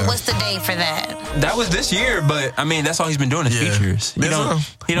Count. yeah. And what's the date for that? That was this year, but I mean that's all he's been doing is Yeah. features. He That's don't all.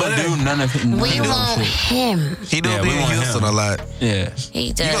 But, do none of it. We want him. He do Yeah, be we in want Houston him. a lot. Yeah.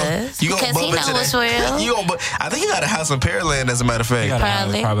 He does. You gonna because he bump into knows what's that. real. I think he got a house in Pearland, as a matter of He fact. got a house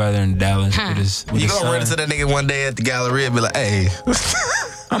Probably. probably out there in Dallas with his You his gonna run son. into that nigga one day at the Galleria and be like, hey.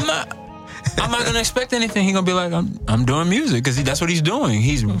 I'm not gonna expect anything. He gonna be like, I'm doing music because that's what he's doing.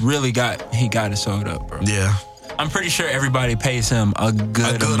 He's really got it sold up, bro. Yeah. I'm pretty sure everybody pays him a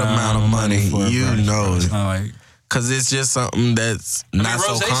good amount of money. for a You verse, bro. know It's it. not like Because it's just something that's not so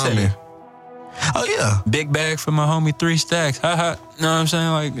Rose said common. it. Oh, yeah. big bag for my homie 3 stacks. Haha. Know what I'm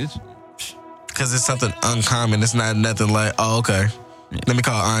saying? Like it's Because it's something uncommon. It's not nothing like, oh, okay. Let me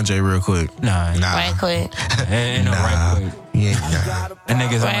call Andre real quick. nah. Right quick. Ain't no right quick. Yeah, nah. That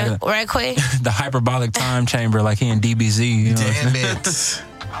nigga's like Right quick. the hyperbolic time chamber, like he in DBZ. You know what I'm Damn saying?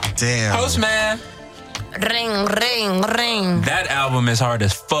 it. Damn. Postman. Ring, ring, ring. That album is hard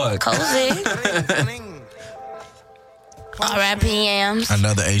as fuck. Cozy. R.I.P. Yams.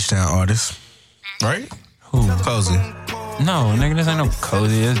 Another H-Town artist. Right? Who? Cozy. No, nigga, this ain't no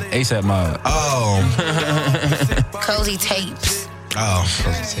Cozy. It's ASAP Mob. Oh. Cozy Tapes. Oh.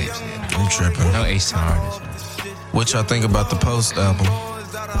 Cozy tapes. Yeah. I'm tripping. No H-Town artist. What y'all think about the Post album?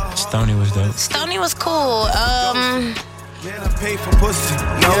 Stony was dope. Stony was cool. I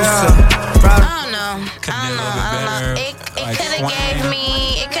don't know. Could be a little bit better. It Like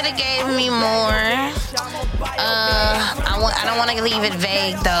could have gave me more. I don't want to leave it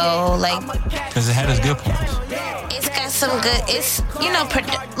vague though. Like Because it had its good points. it's got some good. It's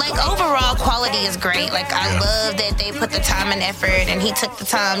like overall quality is great. Like I love that they put the time and effort, and he took the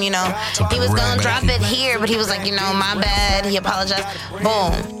time. He was gonna drop it here, but he was like, my bad. He apologized.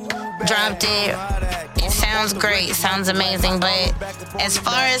 Boom, dropped it. It sounds great. It sounds amazing. But as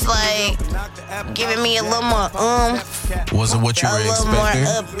far as like giving me a little more Was it what you a were little more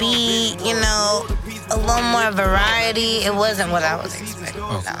expecting? upbeat, a little more variety. It wasn't what I was expecting.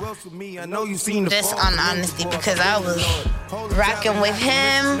 No. Just on honesty, because I was rocking with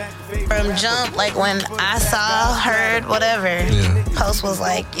him from jump. Like when I saw, heard, whatever. Yeah. Post was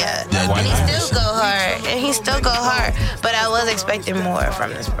like, yeah. Yeah, And he 100%. still go hard. And he still go hard. But I was expecting more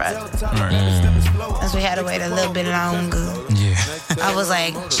from this project. As we had to wait a little bit longer. Yeah. I was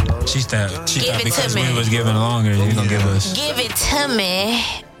like, She thought Give it to because me. we was giving longer, you gonna give us. give it to me.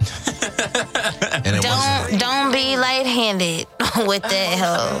 And it wasn't. Don't be light-handed with that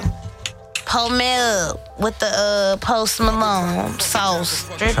hoe. Pull me up with the Post Malone sauce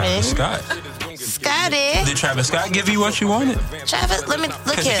dripping. Travis Scott. Scotty. Did Travis Scott give you what you wanted? Travis, let me look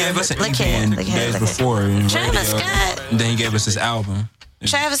Because he here. gave us an Look EP here. and Look here. days Look here. before in Travis radio. Scott. Then he gave us this album.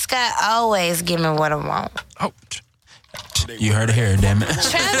 Travis Scott always give me what I want. Oh, you heard it here, damn it.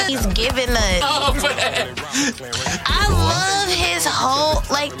 Travis, he's giving us. I love his whole,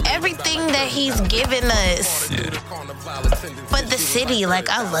 like everything that he's given us. But the city, like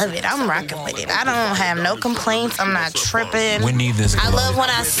I love it. I'm rocking with it. I don't have no complaints. I'm not tripping. We need this. I glow. love when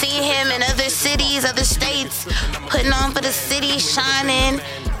I see him in other cities, other states, putting on for the city, shining,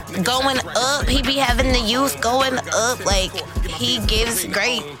 going up. He be having the youth going up. Like, he gives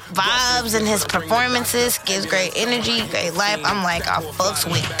great vibes in his performances, gives great energy, great life. I'm like, I fucks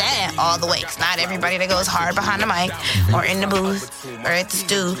with that all the way. Cause not everybody that goes hard behind the mic or in the booth or at the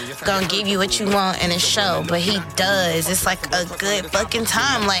stew gonna give you what you want in a show. But he does. It's like a good fucking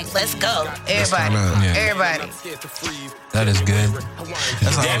time. Like, let's go. Everybody. Yeah. Everybody. That is good.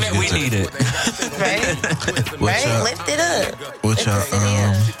 That's Damn it, always we good need it. Right? What Right? y'all- Lift it up. What Lift y'all, the city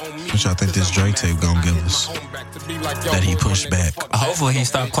up. what y'all think this Drake tape gonna give us? That he pushed back. Hopefully he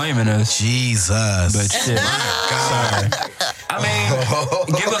stopped claiming us. Jesus. But shit. Sorry. I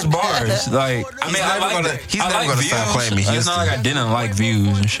mean, give us bars. Like, I mean, I never like gonna- the- he's I never like gonna views. stop claiming It's Houston. not like I didn't like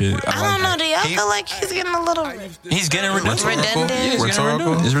views and shit. I don't know. Do y'all feel like he's getting a little? He's getting redundant. Redundant? Yeah, he's getting Rhetorical?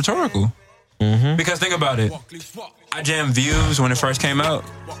 redundant. It's rhetorical. Because think about it. I jammed Views when it first came out.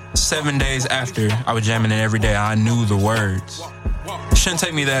 7 days after, I was jamming it every day. I knew the words. It shouldn't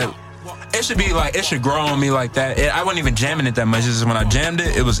take me that. it should be like, it should grow on me like that. I wasn't even jamming it that much. It's just when I jammed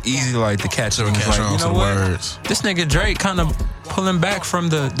it was easy like to catch it. Catch on to the words. This nigga Drake kind of pulling back from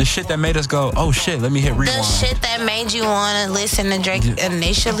the shit that made us go, oh shit, let me hit rewind. The shit that made you want to listen to Drake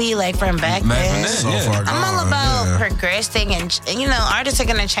initially, like from back then. So far gone. I'm all about progressing, and you know, artists are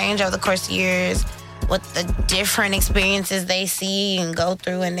gonna change over the course of years with the different experiences they see and go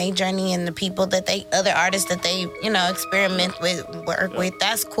through in their journey, and the people that other artists that they, you know, experiment with, work with.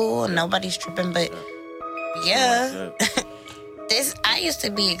 That's cool, and nobody's tripping. But yeah, I used to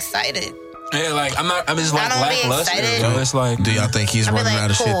be excited. Yeah, like I'm just like lackluster. It's like, do y'all think he's running out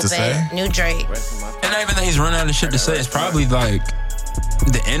of shit to say? New Drake. And not even that he's running out of shit to say. It's probably like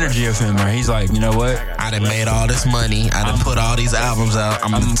the energy of him, where he's like, you know what? I done made all this money. I done put all these albums out.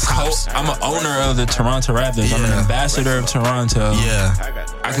 I'm an owner of the Toronto Raptors. Yeah. I'm an ambassador of Toronto. Yeah.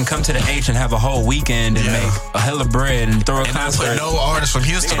 I can come to the H and have a whole weekend and make a hella bread and throw a concert. Not put no artist from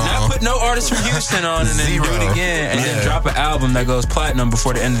Houston on. Not put no artist from Houston on, and then do it again, and then drop an album that goes platinum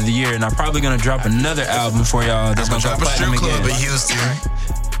before the end of the year. And I'm probably gonna drop another album for y'all that's gonna go platinum again. Club in Houston.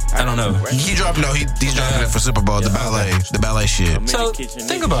 I don't know. He's dropping it for Super Bowl, the ballet shit. So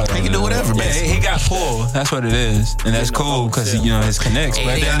think about it. He can do whatever, man. He got pulled. That's what it is, and that's cool because you know his connects.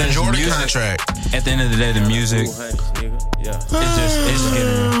 But he got a Jordan contract. At the end of the day, the music, it's just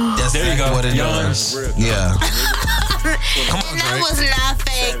getting. There you go. What it is. Yeah. Come on, Drake. That was not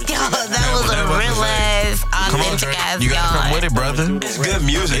fake, yo. That was a real ass, authentic ass. You gotta come with it, brother. It's good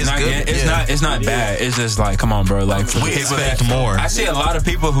music. It's not bad. It's just like, come on, bro. Like, for we people expect more. I see a lot of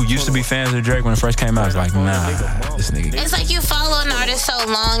people who used to be fans of Drake when it first came out. It's like, nah, this nigga. It's like you follow an artist so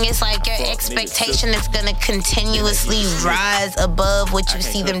long. It's like your expectation is gonna continuously rise above what you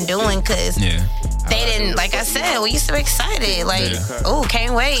see them doing, because they didn't. Like I said, we used to be excited. Like, oh,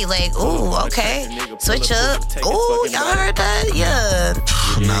 can't wait. Like, oh, okay, switch up. Oh, y'all heard that? Yeah.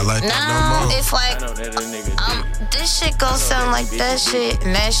 Not like that no more. It's like, this shit gon' sound like that shit,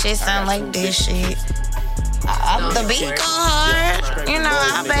 and that shit sound like this shit. The beat go hard, you know.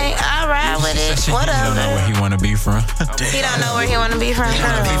 I ride with it. Whatever. He don't know where he want to be from. He don't know where he want to be from. He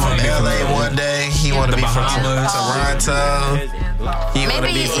want to be from LA one day. He want to be from Toronto. He want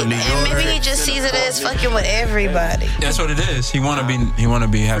to be from New York. And maybe he just sees it as fucking with everybody. That's what it is. He want to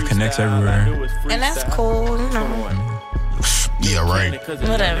be have connects everywhere. And that's cool, you know. Yeah, right.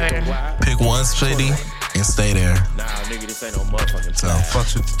 Whatever. Pick one city and stay there. So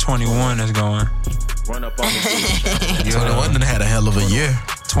fucks with the 21 that's going. 21 done had a hell of a year.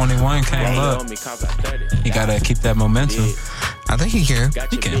 21 came up. He gotta keep that momentum. I think he can.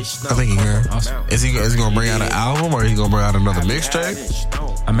 He can. I think he can. Awesome. Is he gonna bring out an album, or is he gonna bring out another mixtape?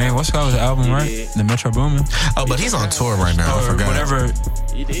 I mean, what's called his album, right? The Metro Boomin. Oh, but he's on tour right now. I forgot. Whatever.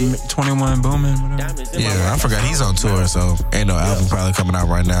 21 Boomin. Whatever. Yeah, I forgot he's on tour, so ain't no album probably coming out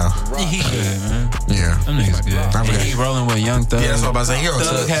right now. He good, man. Yeah, them niggas good. I forgot. He rolling with Young Thug. Yeah, that's what I'm about to say.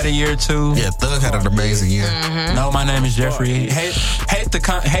 Thug had a year too. Yeah, Thug had an amazing year. Mm-hmm. No, my name is Jeffrey.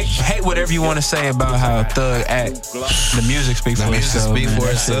 Hate whatever you want to say about how Thug act. The music speak for itself. The music speak for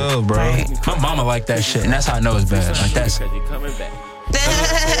itself, bro. Right. My mama like that shit, and that's how I know it's bad. Like that's.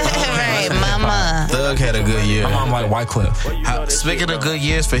 Right, mama. Thug had a good year. My mom like Wyclef. Speaking of good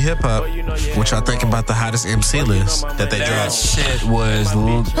years for hip hop, what y'all think about the hottest MC list that they That dropped? shit was.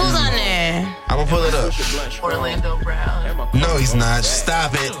 Who's on there? I'm gonna pull it up. Orlando Brown. No, he's not.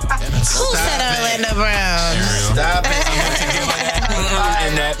 Stop it. Who said Orlando Brown? Stop it.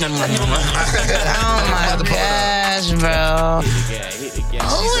 Oh my gosh, bro.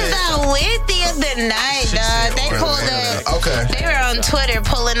 Who was that with the other night, dog? They pulled up. Okay. They were on Twitter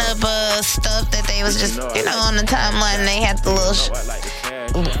pulling up stuff that they was just, you know, on the timeline. They had the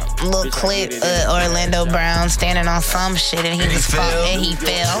little clip Orlando Brown standing on some shit, and he fell.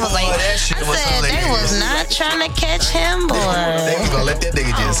 I was like, I said they was not trying to catch him, boy. They was gonna let that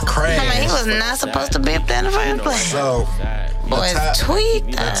nigga just crash. I mean, he was not supposed to be up there in the first place. So, boys, tweet.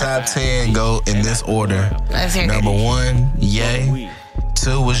 The top 10 go in this order. Let's hear Number 1, Ye.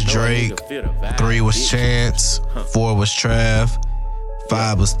 2 was Drake. 3 was Chance. 4 was Trav.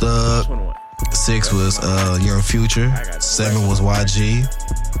 5 was Thug. 6 was Young Future. 7 was YG.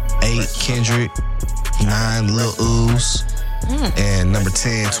 8 Kendrick. 9 Lil Uzi. And number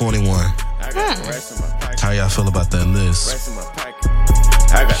 10, 21. How y'all feel about that list?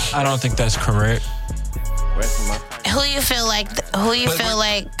 I don't think that's correct. Who you feel like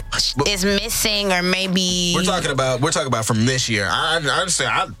is missing, or maybe We're talking about from this year. I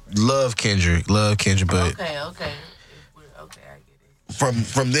understand. I love Kendrick, but Okay, I get it.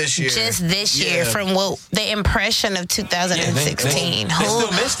 from this year, just this year, from what the impression of 2016. They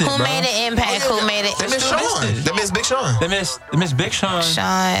still missed it, who bro. made an impact? Who made it? They missed Sean. They missed Big Sean. Sean. They miss Big Sean.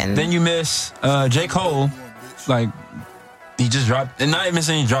 Sean. Then you miss J. Cole. Like, he just dropped, and not even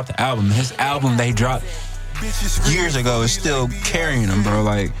saying he dropped the album. His album that he dropped years ago is still carrying him, bro.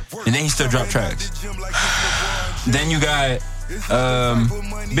 Like, and then he still dropped tracks. Then you got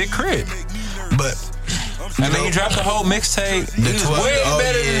Big Crit. But and then he dropped the whole mixtape. He was way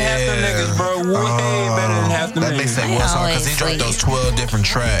better than half them niggas, bro. Way better than half them niggas. That mixtape was hard because he dropped those 12 different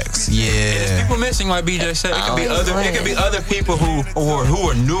tracks. Yeah. There's people missing, like BJ said. It could be other people who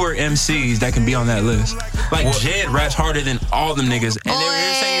are newer MCs that can be on that list. Like Jed raps harder than all them niggas, and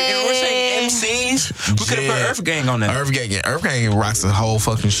we're saying MCs. We could have put Earth Gang on that. Earth Gang rocks the whole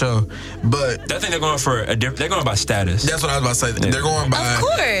fucking show. But I think they're going for they're going by status. That's what I was about to say. Yeah. They're going by. Of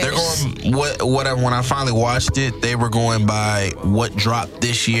course. They're going whatever. When I finally watched it, they were going by what dropped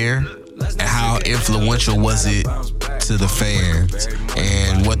this year and how influential was it to the fans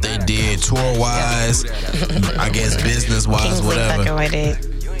and what they did tour wise, I guess business wise, whatever.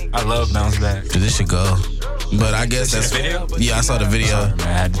 I love Bounce Back. This should go. But I guess that's video. Yeah, I saw the video. Sorry, man,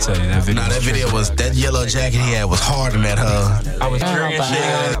 I had to tell you that video. Nah, that video was that yellow jacket he had was harder than that huh? I was drinking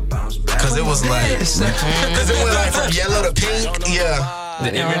shit. Cause it was like, cause it went like from yellow to pink. Yeah. The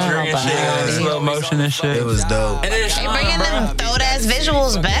imagery and shit, slow motion and shit. It was dope. And they bringing them throat-ass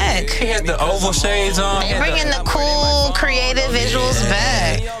visuals back. He had the oval shades on. They bringing the cool, creative visuals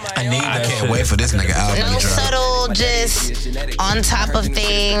back. I can't wait for this nigga album to No drop. subtle, just on top of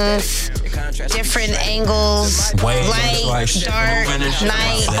things, different angles, light, dark,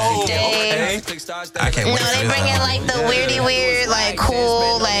 night, day. I can't wait. No, they bringing like the weird, like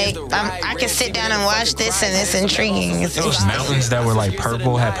cool, like I can sit down and watch this and it's intriguing. It's There was mountains that were like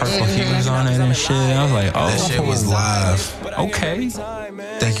purple, had purple hues on it and shit. I was like, oh, that shit was live. Okay.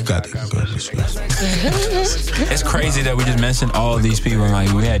 Thank you, God. It's crazy that we just mentioned all these people.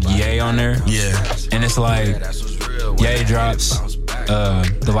 Like we had Ye on there. Yeah. And it's like Ye drops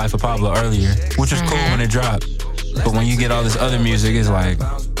The Life of Pablo earlier, which was cool when it dropped. But when you get all this other music, it's like,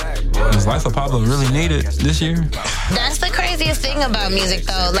 does Life of Pablo really need it this year? That's the craziest thing about music,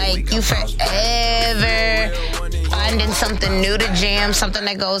 though. Like, you forever finding something new to jam, something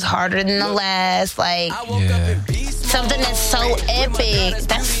that goes harder than the last. Like, something that's so epic.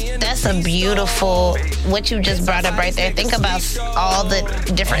 That's a beautiful, what you just brought up right there. Think about all the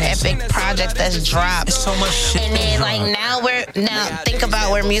different epic projects that's dropped. It's so much shit. And then, like, now think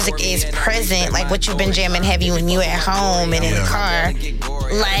about where music is present, like what you've been jamming heavy when you at home and in the car.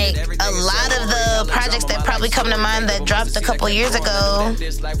 Like, a lot of the projects that probably come to mind that dropped a couple years ago,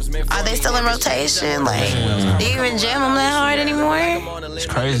 are they still in rotation? Like, do you even jam them that hard anymore? It's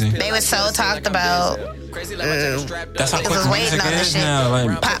crazy. They were so talked about. That's how quick was waiting music on this is shit. now.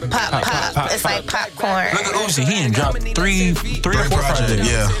 Like, Pop, pop, pop. It's like popcorn. Look at Uzi. He done dropped three or four projects.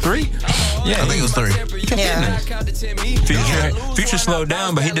 Yeah. 3? Yeah, I think it was 3. Yeah. Future slowed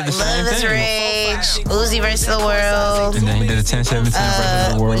down, but he did the same Love is thing. Rage, Uzi vs. the World. And then he did a 10-17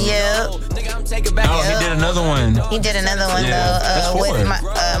 versus the world. Yep. Oh, he did another one. He did another one That's though. 4. With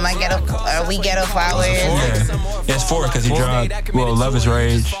my ghetto, We Ghetto Flowers. Yeah, it's 4 because he dropped Love is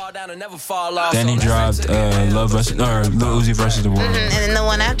Rage. Then he dropped Lil Uzi versus the world. And then the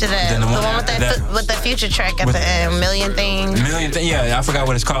one after that, Then the one with the Future track at the end, Million Things. Yeah, I forgot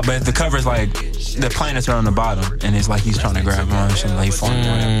what it's called, but the cover is like the planets are on the bottom, and it's like he's trying to grab on something like falling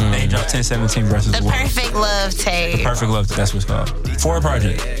away. Then he dropped 10-17 versus The the world. Perfect Love tape. Perfect Love, that's what it's called. 4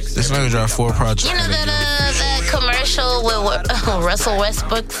 projects. This nigga dropped 4 projects. You know that commercial with Russell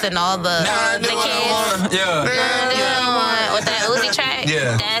Westbrook's and all the kids? Yeah. With that Uzi track?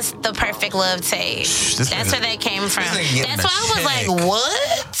 Yeah. That's the Perfect Love tape. That's where that came from. nigga getting That's why I was a like,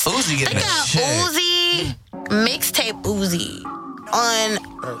 what? Uzi getting They a got check. Uzi, mixtape Uzi on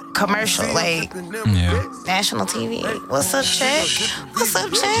commercial, like national TV. What's up, check? What's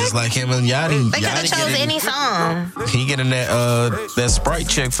up, check? Just like him and Yachty. They could have chose any song. He getting that Sprite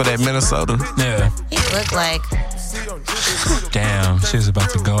check for that Minnesota. Yeah. He looked like Damn, she was about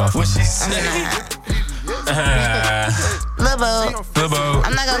to go off. What she say? Libo.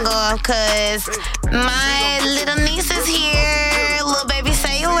 I'm not gonna go off because my little niece is here, little baby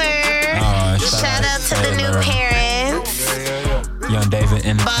Sailor. Shout out to the new parents, Young David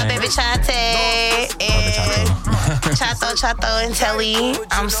in the Bob Baby Chate and Chato and Telly.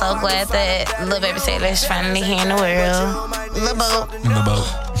 I'm so glad that little baby Sailor is finally here in the world. Libo.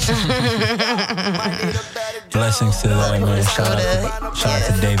 Blessings to that, man. Shout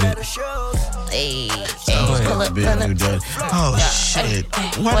out to David. Hey, pull up. Oh shit!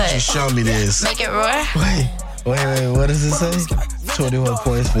 Why don't you show me this? Make it roar. Wait, what does it say? 21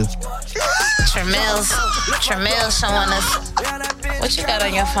 points for Tremel showing us What you got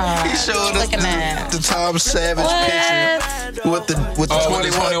on your phone? He showed us looking at the Tom Savage picture with the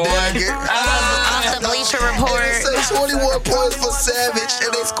 21 dagger. off the Bleacher Report. They say 21 points for Savage,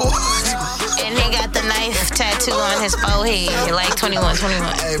 and they scored. And he got the knife tattoo on his forehead, like 21.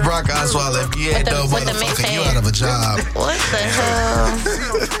 Hey, Brock Osweiler, if you ain't no with the motherfucker, you out of a job. What the hell?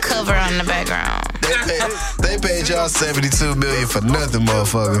 Cover on the background. They paid y'all $72 million for nothing,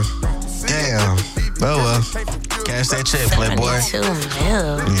 motherfucker. Damn. Oh well. Cash that check, Playboy. $72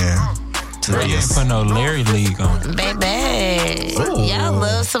 million. Yeah. Bro, you ain't put no Larry League on. Baby. Y'all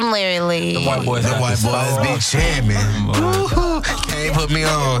love some Larry League. The white boys, be jamming. Can't put me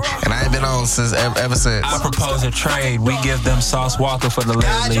on, and I ain't been on since ever since. I propose a trade. We give them Sauce Walker for the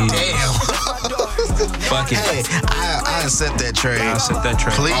Larry League. Damn. Fuck it. Hey, I accept that trade. I accept that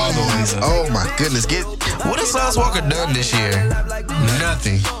trade. Please. All the way up. Oh my goodness. What has Sauce Walker done this year?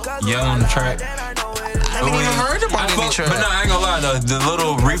 Nothing. Yell on the track. I haven't even heard him on any track. But no, I ain't gonna lie though. The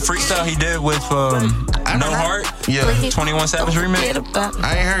little freestyle he did with No Heart, 21 Savage remix.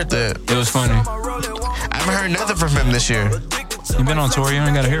 I ain't heard that. It was funny. I haven't heard nothing from him this year. You been on tour, you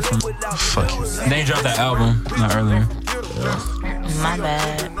ain't gotta hear from him. Fuck it. They ain't dropped that album, not earlier. My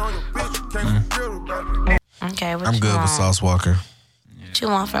bad. Okay, I'm good with Sauce Walker. What you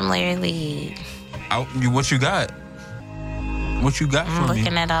want from Larry League? What you got? What you got I'm for me?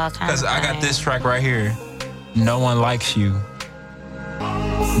 looking at all kinds Because of I got things. this track right here. No One Likes You.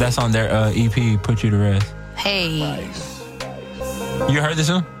 That's on their EP, Put You to Rest. Hey. You heard this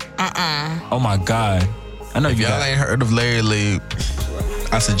one? Oh my God. I know If you y'all got ain't heard of Larry League,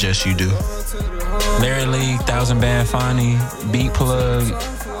 I suggest you do. Larry League, 1000 Band Fonny, Beat Plug.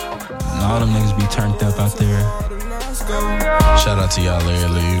 All them niggas be turned up out there. Shout out to y'all, Larry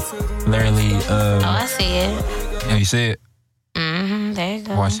League. Larry League, Oh, I see it. yeah, you see it? Mm-hmm. There you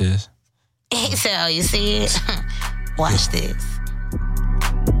go. Watch this. He said, oh, you see it? Watch this.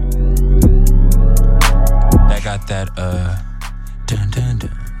 That got that, dun dun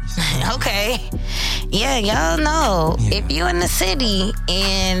dun. Okay. Yeah, y'all know. Yeah. If you in the city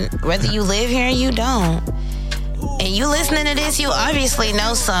and whether you live here or you don't, and you listening to this, you obviously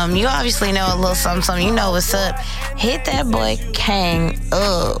know something. You obviously know a little something. You know what's up. Hit that boy Kang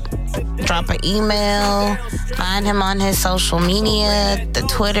up. Drop an email. Find him on his social media, the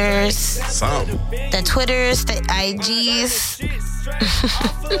Twitters, Something. the IGs.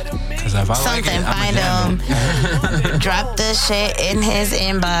 Cause if I Something. like it, I'ma Find jam him. Drop the shit in his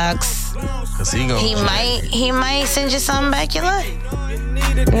inbox. Cause he gonna. He might send you something back you like.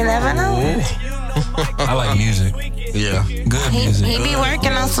 You never know. it. I like music. Yeah. Good He music. be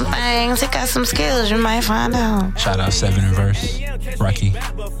working on some things. He got some skills. You might find out. Shout out 7 in verse. Rocky.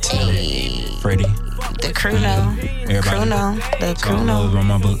 Hey, Freddie. the crew know. Everybody. Crew know. The crew All know. over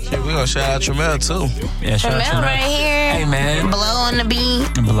my book. Shit, we gonna shout out Tramel too. Yeah, shout out Tramel to right here. Hey man. Blow on the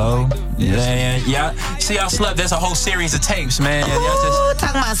beat. Below. Yeah. See, y'all slept. There's a whole series of tapes, man. Ooh,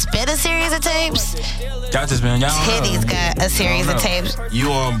 talking about spit a series of tapes. Y'all just been. Y'all don't know. Titty's got a series of tapes.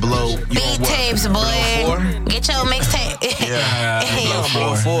 You on Blow? You Beat on what? tapes, boy. Blow 4? Get your mixtape. Yeah. Hey, on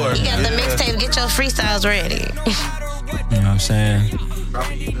Blow 4. you got the mixtape. Get your freestyles ready. You know what I'm saying?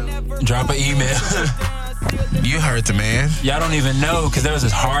 Drop an email. You heard the man. Y'all don't even know because there was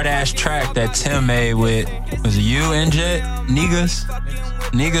this hard ass track that Tim made with was it you and Jet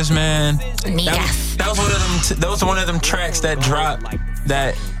Niggas, man. Niggas. That was one of them. That was one of them tracks that dropped.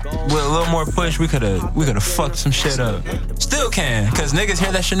 That with a little more push, we could have fucked some shit up. Still can, cause niggas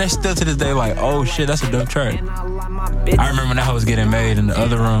hear that shit and they still to this day like, oh shit, that's a dope track. I remember when that was getting made in the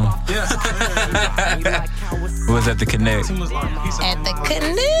other room. It was at the Connect. At the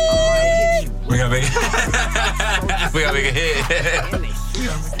Connect. We gotta make a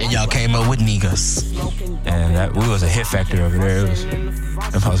hit. And y'all came up with niggas. And that we was a hit factor over there. It was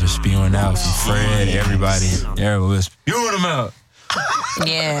them hoes were spewing out from Fred, everybody. Everybody was spewing them out.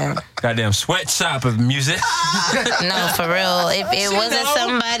 Yeah. Goddamn sweatshop of music. No, for real. If it wasn't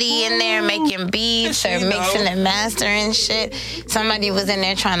somebody in there making beats or mixing and mastering shit, somebody was in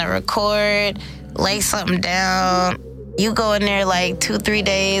there trying to record, lay something down. You go in there like 2-3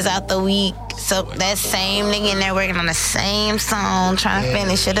 days out the week. So that same nigga in there working on the same song, trying to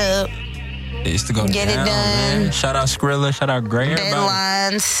finish it up. They used to go Get it down, done. man. Shout out Skrilla, shout out Gray. Everybody.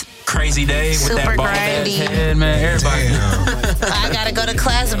 Deadlines. Crazy day with Super that bald ass grindy. head, man. Everybody. I gotta go to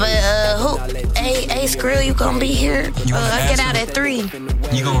class, but hey, Skrill, you gonna be here? I get out at 3.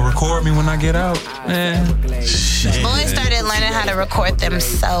 You gonna record me when I get out? Man. Shit. Boys started learning how to record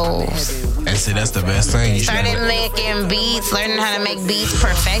themselves. And see, that's the best thing. You Started making beats, learning how to make beats,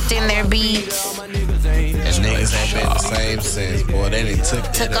 perfecting their beats. And niggas ain't been the same since, boy. They done took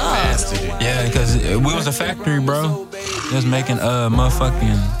that off. mastered it. Yeah, because we was a factory, bro. It was making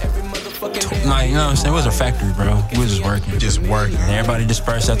motherfucking, like, you know what I'm saying? It was a factory, bro. We was just working. Just working. And everybody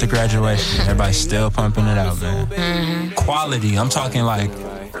dispersed after graduation. Everybody's still pumping it out, man. Mm-hmm. Quality. I'm talking like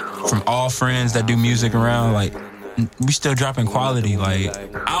from all friends that do music around, like we still dropping quality. Like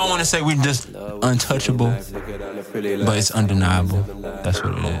I don't want to say we just untouchable, but it's undeniable. That's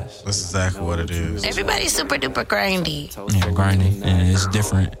what it is. That's exactly what it is. Everybody's super duper grindy. Yeah, grinding, and it's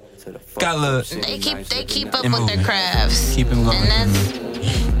different. Got a little. They keep up And with their moving. crafts. Keep 'em going. And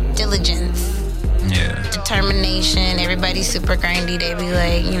that's diligence, Yeah. determination. Everybody's super grindy. They be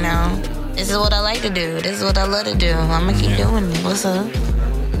like, you know, this is what I like to do. This is what I love to do. I'm gonna keep doing it. What's up?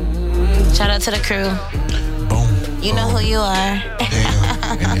 Shout out to the crew. Boom. You know who you are.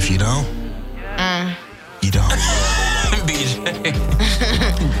 Damn. And if you don't, you don't. BJ.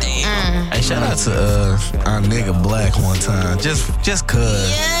 Hey, shout out to our nigga Black one time. Just cuz.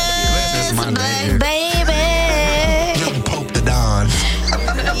 Yes, my black nigga. baby. Young Pope the Don.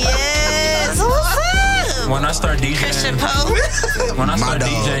 Yes, what's up? When I start Christian DJing, Pope. when I start My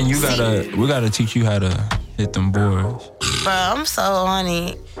dog. DJing, we gotta teach you how to hit them boards. Bro, I'm so on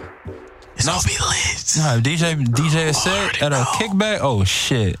it. It's gonna be lit. No, DJ a set at a kickback. Oh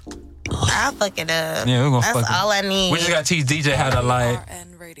shit. I'll fuck it up. Yeah, we're gonna That's fuck it. all I need. We just gotta teach DJ how to like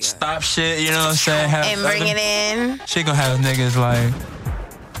stop shit. You know what I'm saying? Have And bring it in. She gonna have niggas like,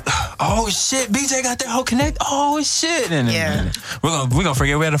 oh shit, BJ got that whole connect. Oh shit, and then Yeah. we're gonna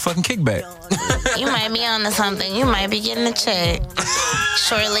forget we had a fucking kickback. You might be onto something. You might be getting a check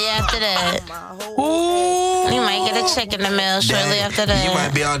shortly after that. Ooh, You might get a check in the mail shortly after that. You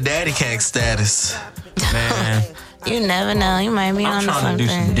might be on Daddy Cack status. man. You never know. You might be I'm onto trying to do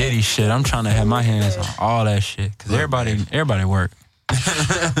some something. Diddy shit. I'm trying to have my hands on all that shit because everybody work.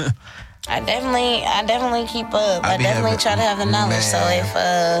 I definitely keep up. I be definitely having- try to have the knowledge. So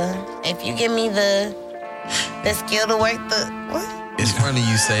Man. if you give me the skill to work the what? It's funny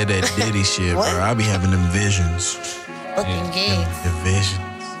you say that Diddy shit, bro. What? I be having them visions. Booking gigs. The visions.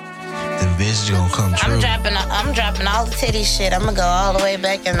 The visions gonna come true. I'm dropping all the titty shit. I'm gonna go all the way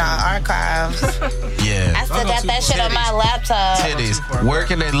back in the archives. Yeah. I still got that shit on my laptop. Titties. Where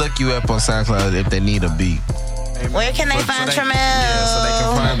can they look you up on SoundCloud if they need a beat? Where can they find Tremel? Yeah, so they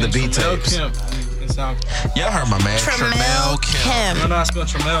can find the beat Tremel tapes. Kemp. It's not. Y'all heard my man. Tremel Kemp. No, Kim. I spell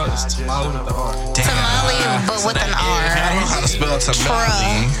Tremel. It's Tamale with the R. Damn. Tamale, but with an If y'all know R. how to spell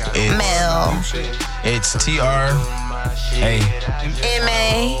Tamale, it's, Mel. it's TR. Hey,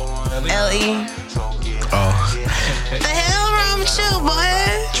 MALE. Oh, The hell wrong with you, boy?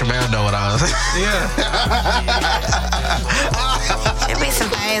 Tremel know what I was. There be some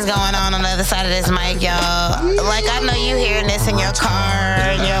things going on the other side of this mic, y'all. Like, I know you hearing this in your car,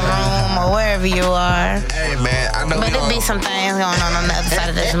 in your room, or wherever you are. Hey man, I know But we there be all. some things going on the other side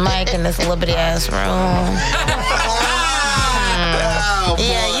of this mic in this little bitty ass room.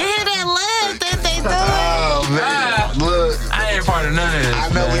 Yeah, you hear that laugh that they do? Oh man, look. I ain't part of none of this. I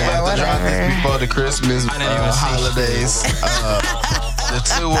know we man. about to drop this before the Christmas I didn't even see holidays. The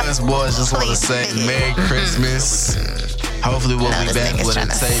two West boys just want to say Merry Christmas. Hopefully we'll be this back nigga's with a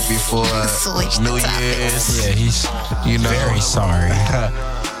tryna tape before switch the New topics. Year's. Yeah, he's You know, very sorry.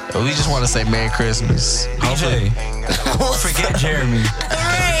 we just want to say Merry Christmas. DJ, forget Jeremy.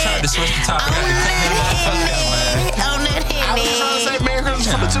 Tried to switch the topic. On that I was trying to Henny. say Merry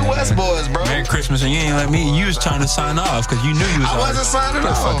Christmas for the two West boys, bro. Merry Christmas, and you ain't let me. You was trying to sign off because you knew you was. I wasn't signing Get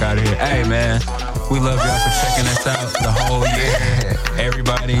the fuck off. out of here. Hey man, we love y'all for checking us out the whole year.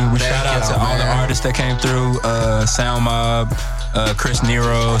 Everybody, we shout out to y'all, all the man. artists that came through. Sound Mob, Chris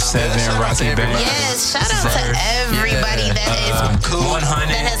Nero, Seven, shout out to Rocky Band. everybody. Yes, shout out to everybody that Cool. 100.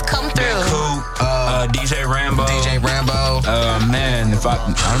 that has come through. Coop, DJ Rambo. DJ Rambo. Man, if I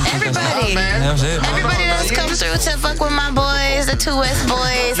don't think Everybody. that was it. Man. Everybody that's come through to fuck with my boys, the two West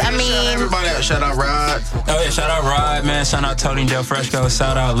boys. I Shout mean, everybody out. Shout out Rod. Oh yeah, shout out Rod, man. Shout out Tony Del Fresco.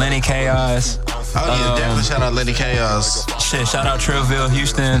 Shout out Lenny Chaos. Oh yeah, definitely shout out Lenny Chaos. Shit, shout out Trillville,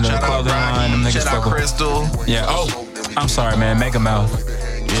 Houston, the Shout out clothing line. Them Rocky. niggas Shout out fuck with. Crystal. Yeah. Oh, I'm sorry, man. Mega Mouth.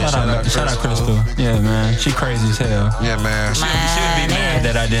 Yeah, Shout out Crystal. Yeah, man. She crazy as hell. Yeah, man. She would be mad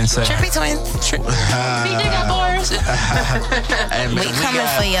that I didn't say. Trippy Twins. BJ got bars. Hey, man, We coming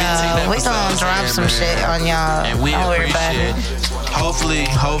got for y'all. 15 We gonna episodes drop in, some man. shit on y'all. And we Don't worry about appreciate it.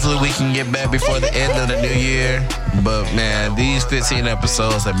 Hopefully we can get back before the end of the new year. But man, these 15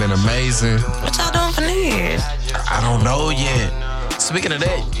 episodes have been amazing. What y'all doing for New Year's? I don't know yet. Speaking of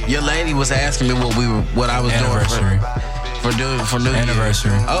that, your lady was asking me what I was doing for New Year's.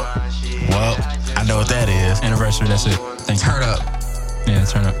 Anniversary. Oh, well, I know what that is. Anniversary, that's it. Thank you. Turn up Yeah,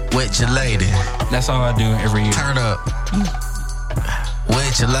 turn up. with your lady. That's all I do every year. Turn up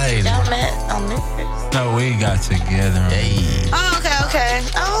with your lady. Y'all met on New Year's? No, we got together. Hey, Oh, okay.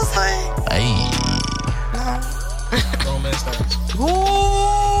 I was like, hey. Romance stories.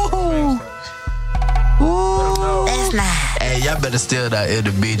 that's not. Hey, y'all better steal that in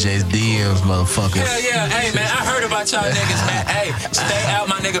the BJ's DMs, motherfuckers. Hell yeah. Hey, man, I heard about y'all niggas, man. Hey, stay out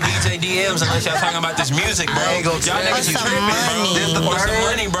my nigga BJ DMs unless y'all talking about this music, bro. I ain't gonna Y'all tell niggas you. be tripping, bro. This the Want some third-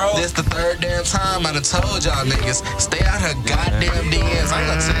 money, bro. This the third damn time I done told y'all niggas, stay out her goddamn DMs. I ain't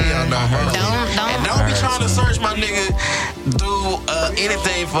gonna tell y'all no more. And don't be trying to search my nigga through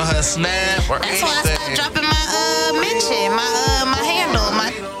anything for her snap or That's why I anything. stopped dropping my mention, my handle,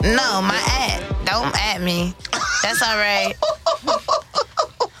 my ad. Don't add me. That's all right.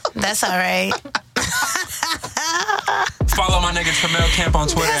 That's all right. Follow my nigga Tramel Camp on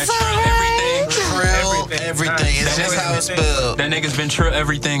Twitter at That's Trill all right. Everything. Trill everything. It's just how it's spelled. That nigga's been Trill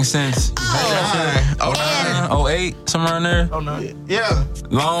Everything since 08, somewhere around there. Oh no. Yeah.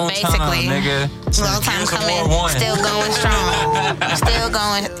 Long Basically. time, nigga. Since Long time Gears of coming, War 1. still going strong. Still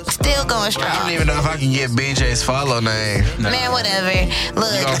going I don't strong. even know if I can get BJ's follow name. Man, whatever.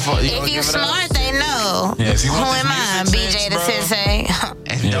 Look, You gonna if you give it smart, up? they know. Yeah, if you Who want this am I? music BJ sense, the bro. Sensei.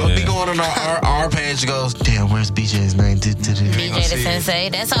 And don't be going on our page and goes, damn, where's BJ's name? BJ the Sensei.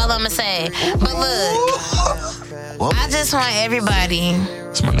 That's all I'ma say. But look, I just want everybody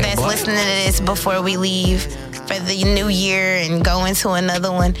that's listening to this before we leave for the new year and go into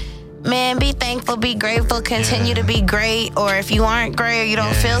another one. Man, be thankful, be grateful, continue to be great. Or if you aren't great or you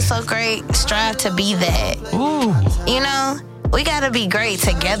don't feel so great, strive to be that. You know, we gotta be great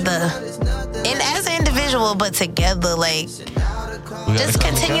together. And as an individual, but together, like, just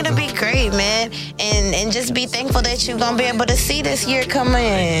continue to be great, man. And just be thankful that you're gonna be able to see this year coming.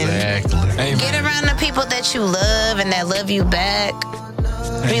 Exactly. Hey, Get man. around the people that you love and that love you back.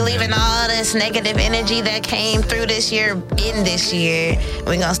 Relieving all this negative energy that came through this year in this year.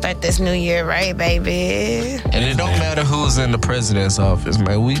 We're gonna start this new year right, baby. And it don't matter who's in the president's office,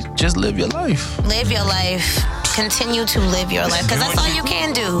 man. We just live your life. Live your life. Continue to live your life, because that's all you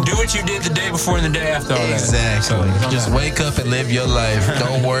can do. Do what you did the day before and the day after all that. Exactly. So, Just wake up and live your life.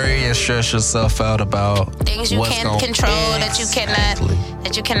 Don't worry and stress yourself out about Things you what's can't gonna- control, Exactly.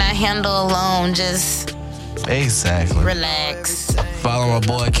 that you cannot handle alone. Just Exactly. relax. Follow my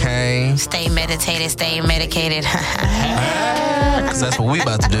boy Kane. Stay meditated, stay medicated. Cause that's what we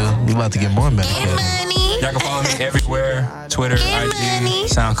about to do. We about to get more Get medicated. money. Y'all can follow me everywhere. Twitter, Get IG, money.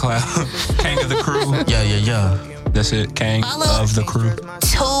 SoundCloud. King of the Crew. Yeah. That's it. King Follow of the Crew.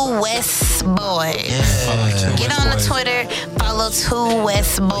 Two West Boys. Yeah. Get on the Twitter, follow Two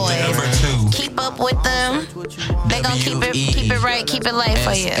West Boys. Number 2. Keep up with them. They gonna keep it right, keep it light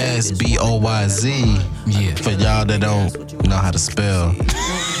for you. SBOYZ. Yeah. For y'all that don't know how to spell.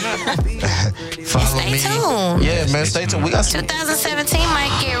 Follow Stay me. tuned. Yeah, man, stay tuned. We got some 2017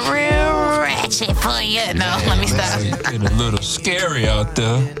 might get real ratchet for you. No, let me stop. Get a little scary out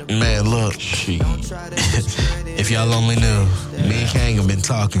there. man, look. If y'all only knew, me and Kang have been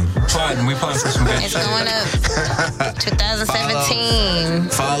talking. Plotting. We plotting for some good It's shit. going up. 2017.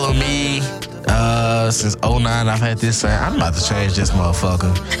 Follow me. Since 09, I've had this saying. I'm about to change this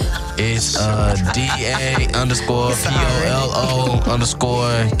motherfucker. It's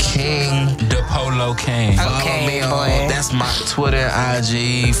DA_POLO_King. DePolo King. Follow Okay, me on, boy. that's my Twitter and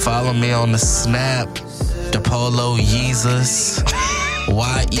IG. Follow me on the Snap. DePolo Yeezus.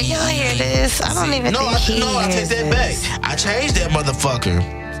 Y-E. Do y'all hear this? I don't even think he I take hears that back. this. I changed that motherfucker.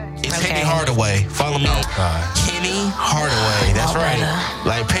 It's Okay. Penny Hardaway. Follow me. Kenny Hardaway. That's right.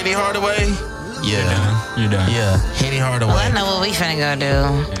 Like Penny Hardaway? Yeah. You're done. Yeah. Henny Hardaway. Well, I know what we finna go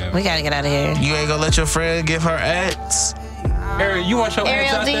do. We gotta get out of here. You ain't gonna let your friend give her ads? Ariel, you want your ads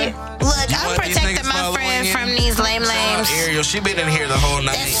Ariel, out do you, there? look, You I'm want these protecting niggas my following friend you? from these lame lames. Ariel, she been in here the whole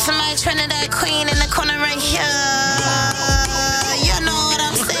night. That's my Trinidad queen in the corner right here. You know what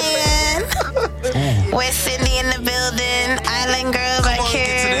I'm saying? With Cindy in the building, Island Girl back Come on, get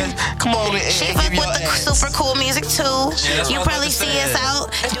to here. that. Come on and She give fuck your with the ads. super cool music too. that's You what I'm probably about to see say. us out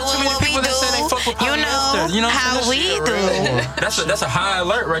Too doing many what we people that say they fuck with do. You know polyester. You know how what I'm we saying? do. That shit real. That's a high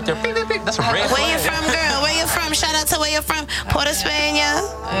alert right there. Beep, beep, beep. That's a red Where you flag. from, girl? Where you from? Shout out to where you from. Port of Spain, yeah?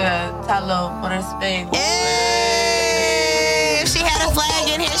 Talo, por Spain. Hey, if she had a flag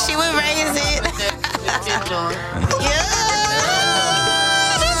in here, she would raise it. Yeah.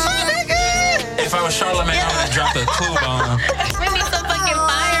 If I was Charlamagne, I would have dropped a clue bomb. We need some fucking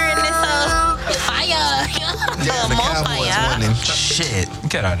fire in this fire. Yeah, the More Cowboys fire. winning. Shit.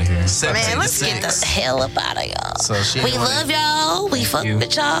 Get out of here. 17 Man, to let's get 6. the hell up out of y'all. So she We ain't love y'all. We fuck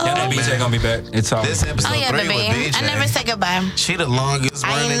with y'all. Y'all know BJ gonna be back. It's all. This episode Oh yeah, 3 baby. with BJ. I never say goodbye. She the longest I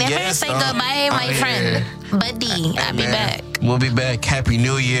running never guest say on- goodbye, my on friend. here. Buddy, I'll be Man, back. We'll be back. Happy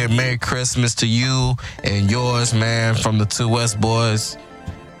New Year. Merry Christmas to you and yours, man, from the 2 West Boys.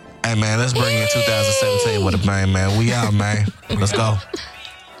 Hey, man, let's bring in 2017 with a bang, man. We out, man. Let's go.